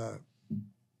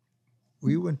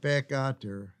 We went back out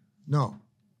there. No.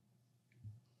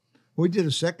 We did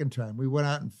a second time. We went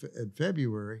out in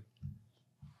February.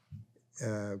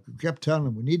 We kept telling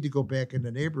them we need to go back in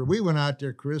the neighborhood. We went out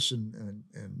there, Chris and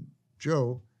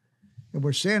Joe, and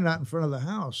we're standing out in front of the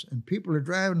house, and people are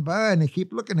driving by, and they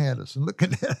keep looking at us and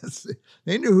looking at us.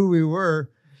 They knew who we were,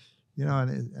 you know.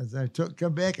 And as I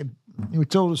come back, and we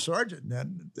told the sergeant that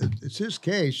it's his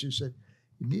case. He said,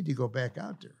 "You need to go back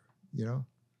out there," you know.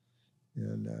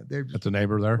 And they That's a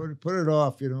neighbor there. put it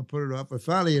off, you know, put it off. But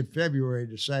finally, in February,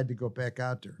 decided to go back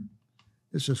out there.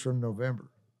 This is from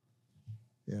November.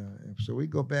 Yeah, so we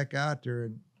go back out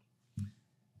there,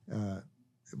 and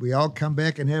we all come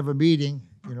back and have a meeting,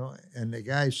 you know. And the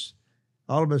guys,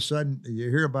 all of a sudden, you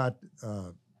hear about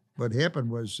what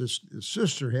happened was his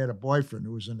sister had a boyfriend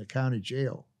who was in the county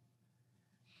jail,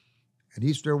 and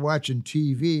he's there watching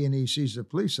TV, and he sees the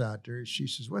police out there. She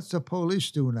says, "What's the police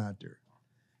doing out there?"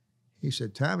 He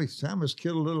said, Thomas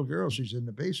killed a little girl. She's in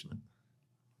the basement.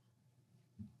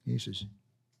 He says,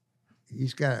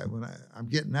 he's got I'm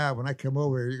getting out. When I come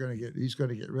over here, he's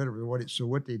gonna get rid of her. So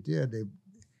what they did,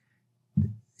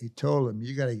 he told him,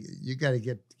 you gotta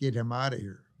get him out of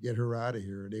here, get her out of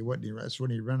here. They wouldn't. That's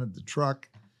when he rented the truck,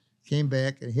 came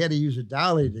back, and he had to use a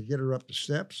dolly to get her up the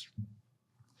steps.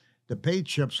 The paint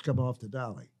chips come off the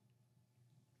dolly.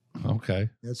 Okay.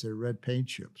 That's their red paint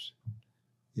chips,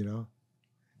 you know.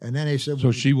 And then they said,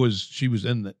 So she was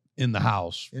in the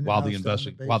house In the while house the down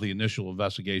in the while the initial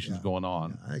investigation's Yeah. going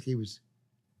on. I think he was.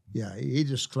 Yeah, he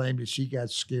just claimed that she got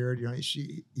scared. You know,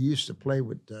 he used to play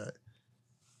with.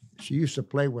 She used to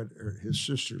play with his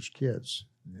sister's kids.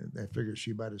 I figured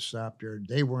she might have stopped there.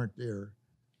 They weren't there.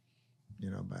 You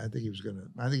know, but I think he was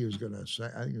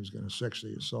gonna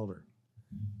sexually assault her,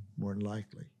 more than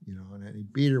likely. You know, and then he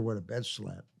beat her with a bed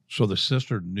slap. So the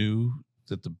sister knew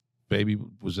that the baby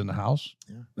was in the house,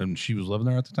 Yeah. and she was living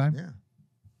there at the time. Yeah,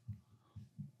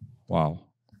 Wow.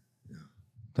 Yeah.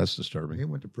 That's he disturbing.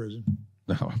 went to prison.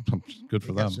 No, good for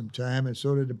He got them. some time, and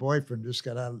so did the boyfriend. Just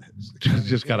got out.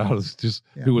 Just got out of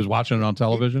Yeah. who was watching it on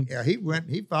television. Yeah, he went.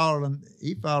 He followed him.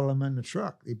 He followed him in the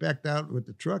truck. He backed out with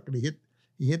the truck, and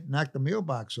knocked the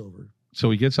mailbox over. So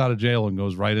he gets out of jail and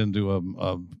goes right into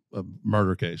a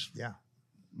murder case. Yeah,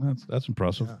 That's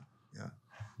impressive. yeah, yeah,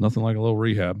 Nothing like a little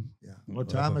rehab. yeah. Well,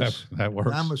 Thomas. that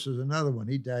works. Thomas is another one.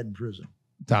 He died in prison.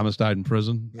 Thomas died in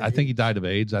prison. Yeah, I think he died of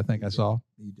AIDS. I think I saw.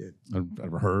 He did.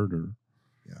 I've heard or.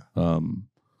 Yeah.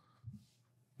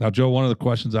 Now, Joe, one of the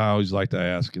questions I always like to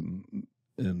ask and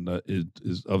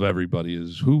is of everybody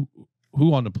is who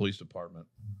on the police department,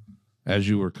 as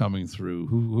you were coming through,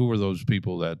 who were those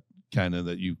people that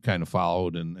you kind of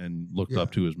followed and looked Yeah.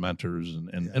 up to as mentors and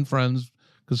Yeah. friends,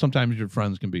 because sometimes your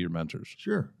friends can be your mentors.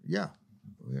 Sure. Yeah.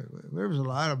 There was a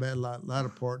lot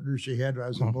of partners you had. I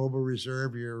was a mobile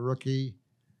reserve. You're a rookie.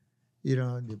 You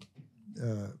know, and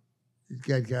you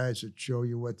got guys that show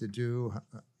you what to do,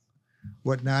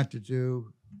 what not to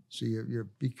do. So you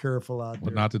be careful out What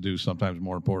there. not to do sometimes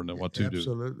more important than what to do.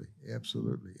 Absolutely,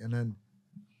 absolutely. And then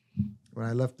when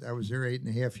I left, I was there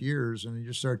 8.5 years, and you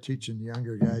just start teaching the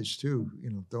younger guys too. You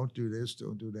know, don't do this,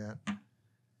 don't do that.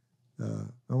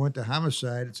 I went to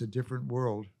homicide. It's a different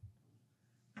world.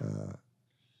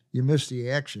 You miss the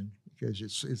action because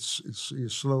you're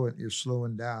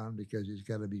slowing down because you've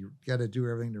got to do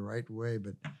everything the right way.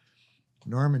 But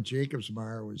Norman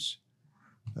Jacobsmeyer was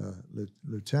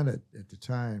lieutenant at the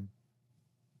time,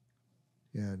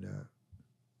 and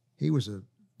he was a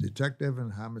detective in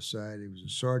homicide. He was a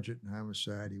sergeant in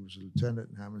homicide. He was a lieutenant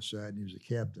in homicide, and he was a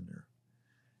captain there.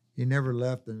 He never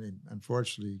left, and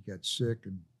unfortunately, he got sick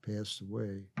and passed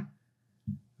away.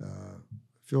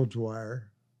 Phil Dwyer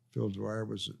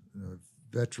was a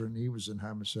veteran. He was in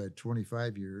homicide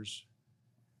 25 years.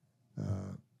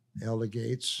 Ella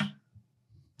Gates,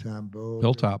 Tom Bowe.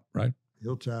 Hilltop, right?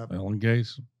 Hilltop. Ellen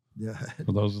Gates. Yeah.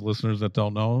 For those listeners that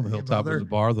don't know, Hey, Hilltop Mother. is a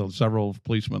bar that several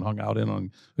policemen hung out in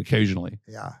on occasionally.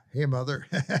 Yeah. Hey, mother.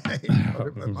 Hey,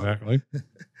 mother, my mother. Exactly.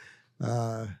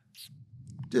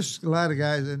 Just a lot of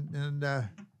guys. And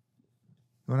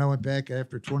when I went back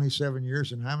after 27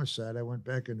 years in homicide, I went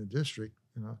back in the district,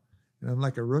 you know, and I'm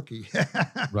like a rookie.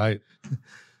 Right.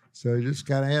 So I just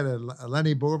kind of had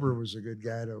Lenny Bober was a good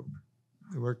guy to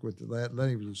work with.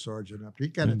 Lenny was a sergeant up. He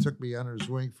kind of took me under his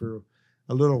wing for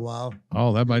a little while.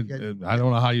 Oh, that might. got- I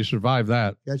don't know how you survive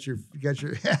that. Got your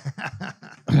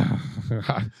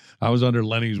I was under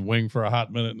Lenny's wing for a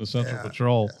hot minute in the Central Yeah.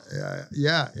 Patrol.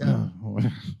 yeah.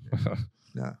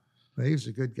 No, but he was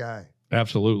a good guy.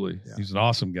 Absolutely. Yeah. He's an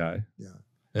awesome guy. Yeah.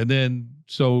 And then,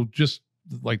 so just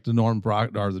like the Norm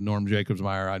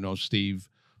Jacobsmeyer, I know Steve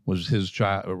was his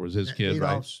child or was his kid,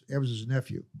 right? It was his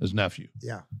nephew. His nephew.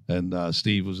 Yeah. And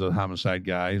Steve was a homicide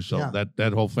guy. So Yeah.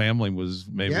 that whole family was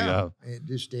maybe, yeah. And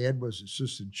his dad was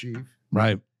assistant chief.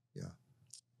 right. Yeah.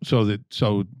 So that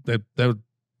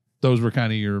those were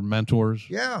kind of your mentors,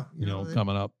 Yeah. you know, they-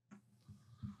 coming up.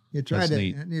 You try That's to,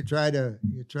 neat. and you try to,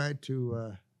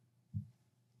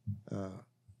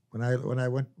 when I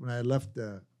left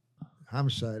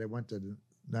homicide, I went to the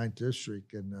 9th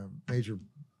District, and Major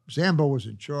Zambo was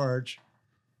in charge,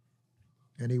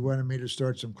 and he wanted me to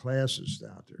start some classes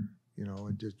out there, you know,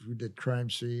 and we did crime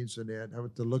scenes and that. I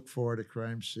went to look for the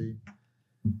crime scene.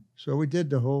 So we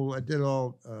did I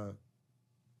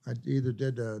either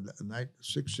did a night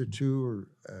 6 to 2 or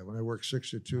when I worked 6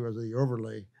 to 2 as the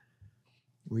overlay.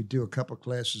 We do a couple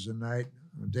classes a night.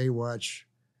 On day watch,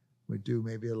 we do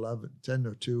maybe 10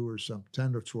 to 2 or something,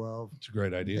 10 to 12. It's a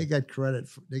great idea. They got credit.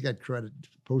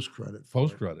 Post credit.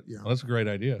 Post credit. Yeah. Well, that's a great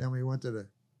idea. Then we went to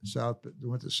South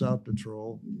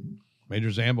Patrol. Major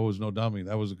Zambo was no dummy.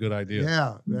 That was a good idea.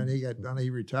 Yeah, and he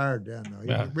retired then. Though.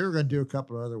 Yeah. We were going to do a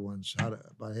couple of other ones about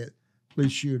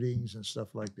police shootings and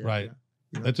stuff like that. Right.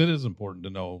 You know? It is important to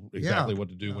know exactly what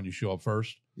to do when you show up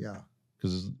first, Yeah.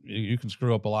 because you can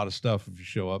screw up a lot of stuff if you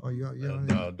show up Oh, and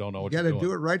don't know what you got you're to doing.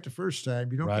 do it right the first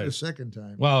time. You don't get Right. a second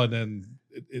time. Well, and then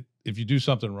if you do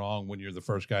something wrong when you're the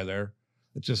first guy there,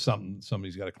 it's just something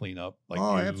somebody's got to clean up, like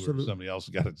Oh, you absolutely. or somebody else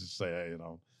has got to just say, hey,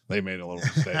 they made a little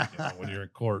mistake when you're in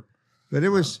court. But it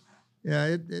was,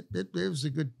 it was a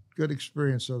good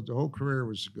experience. So the whole career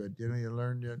was good. You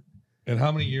learned it. And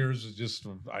how many years is just?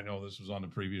 I know this was on the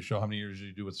previous show. How many years did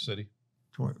you do with the city?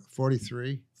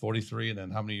 43, 43, and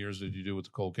then how many years did you do with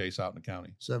the cold case out in the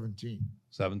county? 17.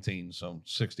 17. So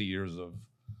 60 years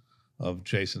of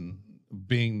chasing,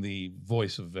 being the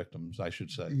voice of victims, I should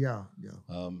say. Yeah.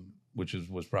 Which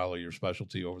was probably your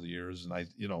specialty over the years.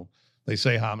 And they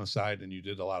say homicide, and you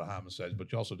did a lot of homicides,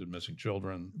 but you also did missing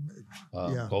children,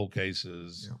 Yeah. cold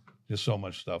cases, Yeah. just so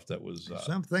much stuff that was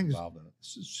Some things, involved in it.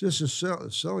 it's just the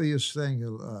silliest thing.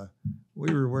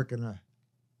 We were working a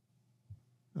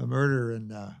murder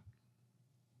in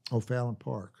O'Fallon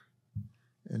Park,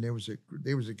 and there was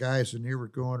a guys, and they were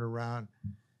going around,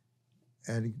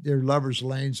 and there were lovers'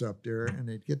 lanes up there, and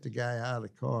they'd get the guy out of the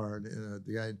car, and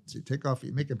the guy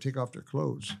make them take off their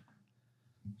clothes.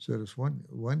 So this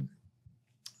one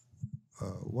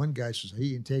guy says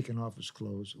he ain't taking off his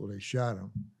clothes. Well, they shot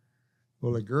him.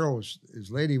 Well,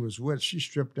 his lady was with, she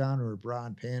stripped down to her bra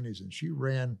and panties, and she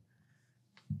ran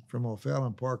from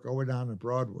O'Fallon Park all the way down to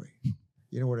Broadway.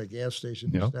 You know where the gas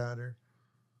station is down there?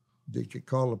 They could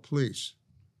call the police,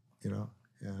 and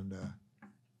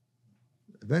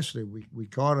eventually we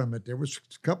caught him. There was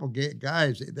a couple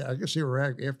guys. I guess they were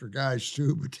after guys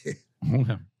too,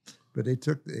 but they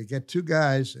got two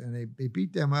guys, and they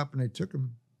beat them up, and they took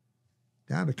them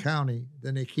down the county.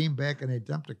 Then they came back and they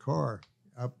dumped a car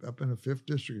up in the 5th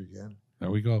District again.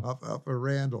 There we go. Up at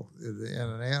Randall in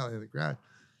an alley in the garage.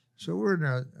 So we're in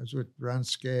there. I was with Ron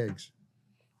Skaggs,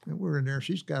 and we're in there.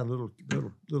 She's got a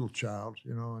little child,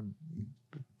 and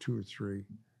 2 or 3,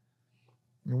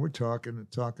 and we're talking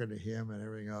to him and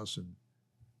everything else. And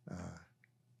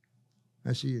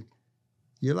I see,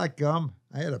 you like gum?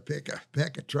 I had a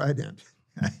pack of Trident.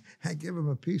 I give him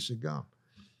a piece of gum,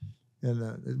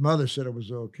 and his mother said it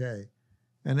was okay.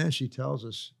 And then she tells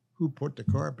us who put the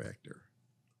car back there.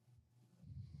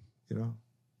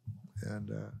 And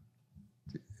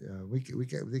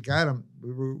they got him.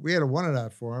 We had a wanted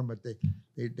out for him, but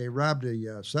they robbed a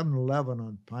 7-Eleven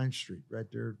on Pine Street right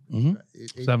there,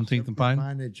 17th and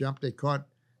Pine. They jumped. They caught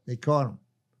him.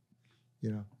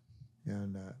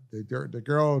 And the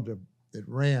girl that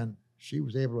ran, she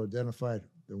was able to identify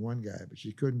the one guy, but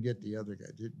she couldn't get the other guy.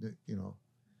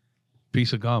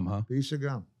 Piece of gum, huh? Piece of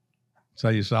gum. That's how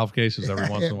you solve cases every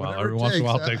once in a while. Whatever Every it once in a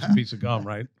while, takes, it takes a piece of gum,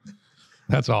 right?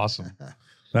 That's awesome.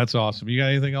 That's awesome. You got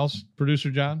anything else,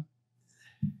 Producer John?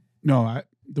 No,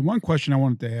 the one question I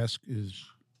wanted to ask is,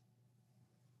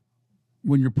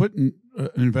 when you're putting an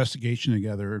investigation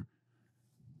together,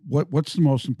 what's the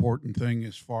most important thing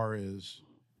as far as,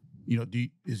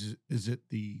 is it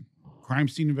the crime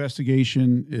scene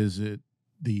investigation? Is it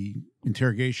the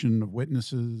interrogation of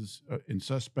witnesses and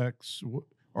suspects,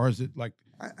 or is it like?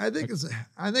 I think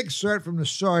start from the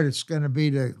start. It's going to be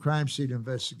the crime scene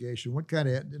investigation. What kind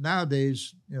of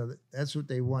nowadays, that's what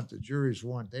they want. The juries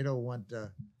want. They don't want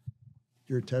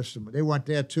your testimony. They want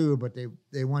that too, but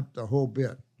they want the whole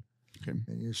bit. Okay.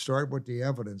 And you start with the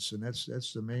evidence, and that's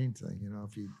the main thing.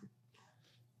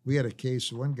 We had a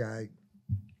case, one guy,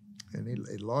 and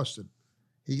he lost it.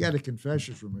 He got a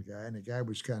confession from a guy, and the guy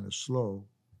was kind of slow.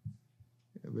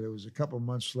 But it was a couple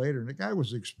months later, and the guy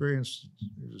was experienced. He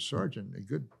was a sergeant, a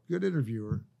good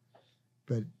interviewer,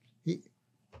 but he'd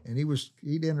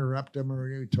interrupt him or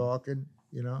he'd be talking,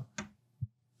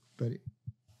 But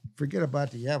forget about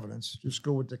the evidence. Just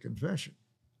go with the confession,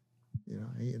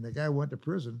 And the guy went to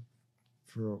prison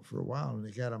for a while, and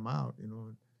they got him out,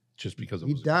 Just because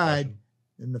he died,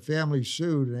 and the family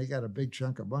sued, and they got a big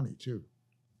chunk of money too.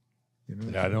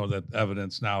 Yeah, I know that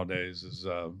evidence nowadays is.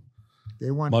 They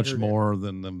want much more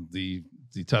than the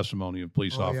testimony of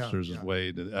police officers is yeah.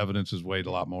 weighed. The evidence is weighed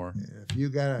a lot more. Yeah, if you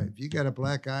got a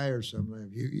black eye or something,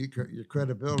 your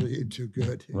credibility ain't too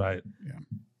good. Right.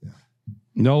 Yeah.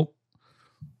 Nope.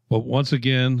 But once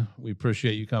again, we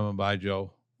appreciate you coming by,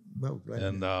 Joe. Well,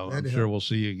 and I'm sure we'll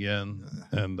see you again.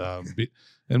 And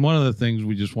and one of the things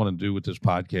we just want to do with this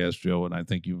podcast, Joe, and I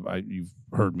think you've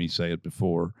heard me say it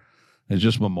before, is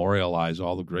just memorialize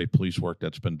all the great police work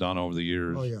that's been done over the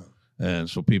years. Oh yeah. And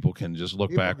so people can just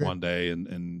look back one day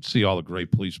and see all the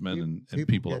great policemen and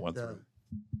people that went through.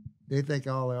 they think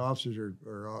all the officers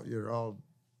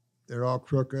they're all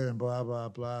crooked and blah blah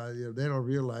blah. They don't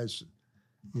realize.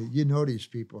 You know these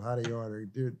people, how they are.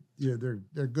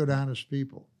 They're good, honest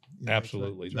people.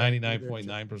 Absolutely,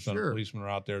 99.9% of policemen are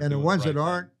out there. And the ones that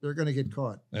aren't, they're going to get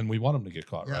caught. And we want them to get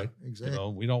caught, right?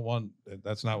 Exactly. We don't want.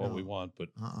 That's not what we want. But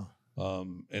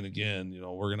and again,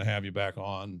 we're going to have you back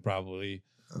on probably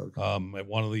at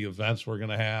one of the events we're going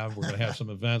to have. We're going to have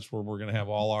some events where we're going to have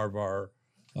all of our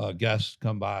guests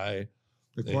come by.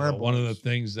 One of the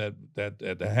things that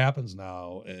happens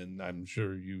now, and I'm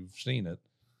sure you've seen it,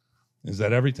 is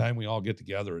that every time we all get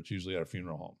together, it's usually at a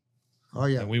funeral home. Oh,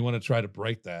 yeah. And we want to try to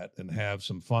break that and have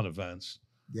some fun events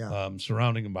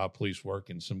surrounding about police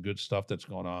work and some good stuff that's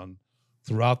going on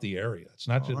throughout the area. It's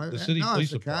not just the city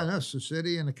police department. It's the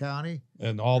city and the county.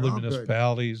 And all the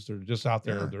municipalities. They're just out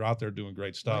there. Yeah. They're out there doing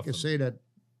great stuff. I can say that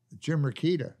Jim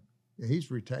Rakita,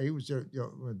 he's retired. He was a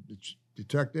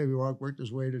detective. He worked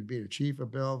his way to be the chief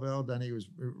of Belleville. Then he was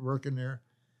working there.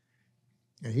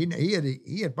 And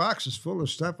he had boxes full of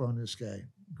stuff on this guy,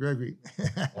 Gregory.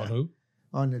 On who?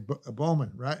 On the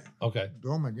Bowman, right? Okay.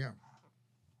 Bowman, yeah.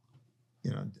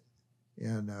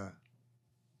 And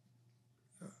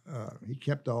he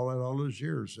kept all that all those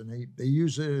years, and they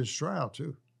used it at his trial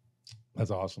too. That's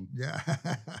awesome. Yeah.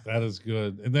 That is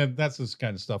good. And then that's this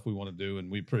kind of stuff we want to do, and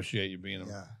we appreciate you being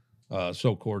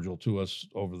so cordial to us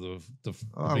over the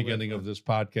beginning of this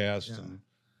podcast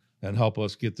and help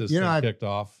us get this thing kicked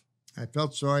off. I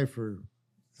felt sorry for,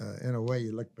 in a way,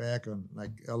 you look back on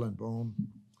like Ellen Bohm.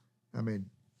 I mean,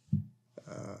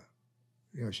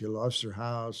 she lost her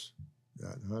house,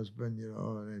 that husband,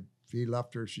 and if he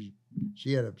left her, she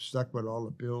had stuck with all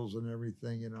the bills and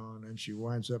everything, and then she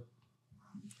winds up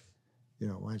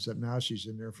now she's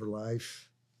in there for life.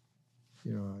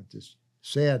 Just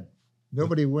sad.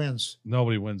 Nobody wins.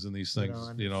 Nobody wins in these things,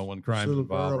 when crime's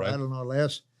involved, right? I don't know.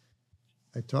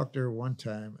 I talked to her one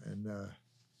time, and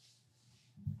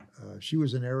she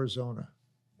was in Arizona.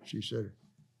 She said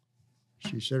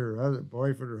her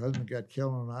husband got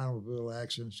killed in an automobile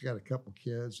accident. She's got a couple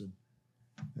kids, and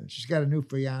she's got a new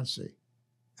fiance.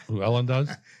 Who, Ellen does?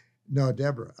 No,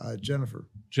 Deborah, Jennifer.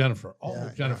 Jennifer. Oh,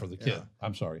 Yeah, Jennifer, yeah, the kid. yeah.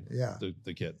 I'm sorry. Yeah.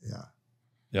 The kid. Yeah.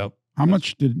 Yep. How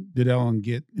much did Ellen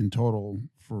get in total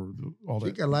for all that?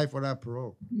 She got life without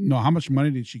parole. No, how much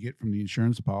money did she get from the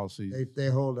insurance policy? They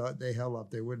held up.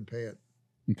 They wouldn't pay it.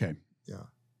 Okay. Yeah.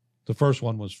 The first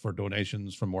one was for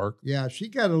donations from work. Yeah, she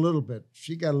got a little bit.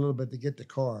 She got a little bit to get the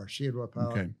car. She had what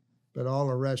power. Okay. But all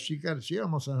the rest, she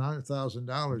almost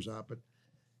 $100,000 out. But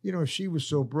she was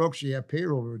so broke, she had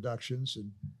payroll reductions,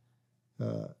 and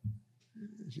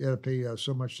she had to pay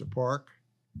so much to park,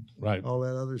 right? All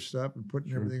that other stuff, and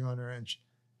putting everything on her. And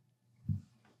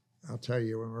I'll tell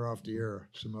you when we're off the air,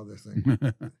 some other thing.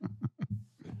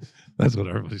 That's what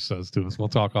everybody says to us. We'll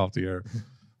talk off the air.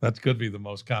 That could be the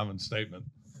most common statement.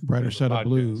 Brighter Side of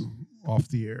Blue off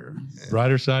the air.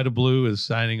 Brighter Side of Blue is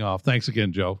signing off. Thanks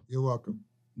again, Joe. You're welcome.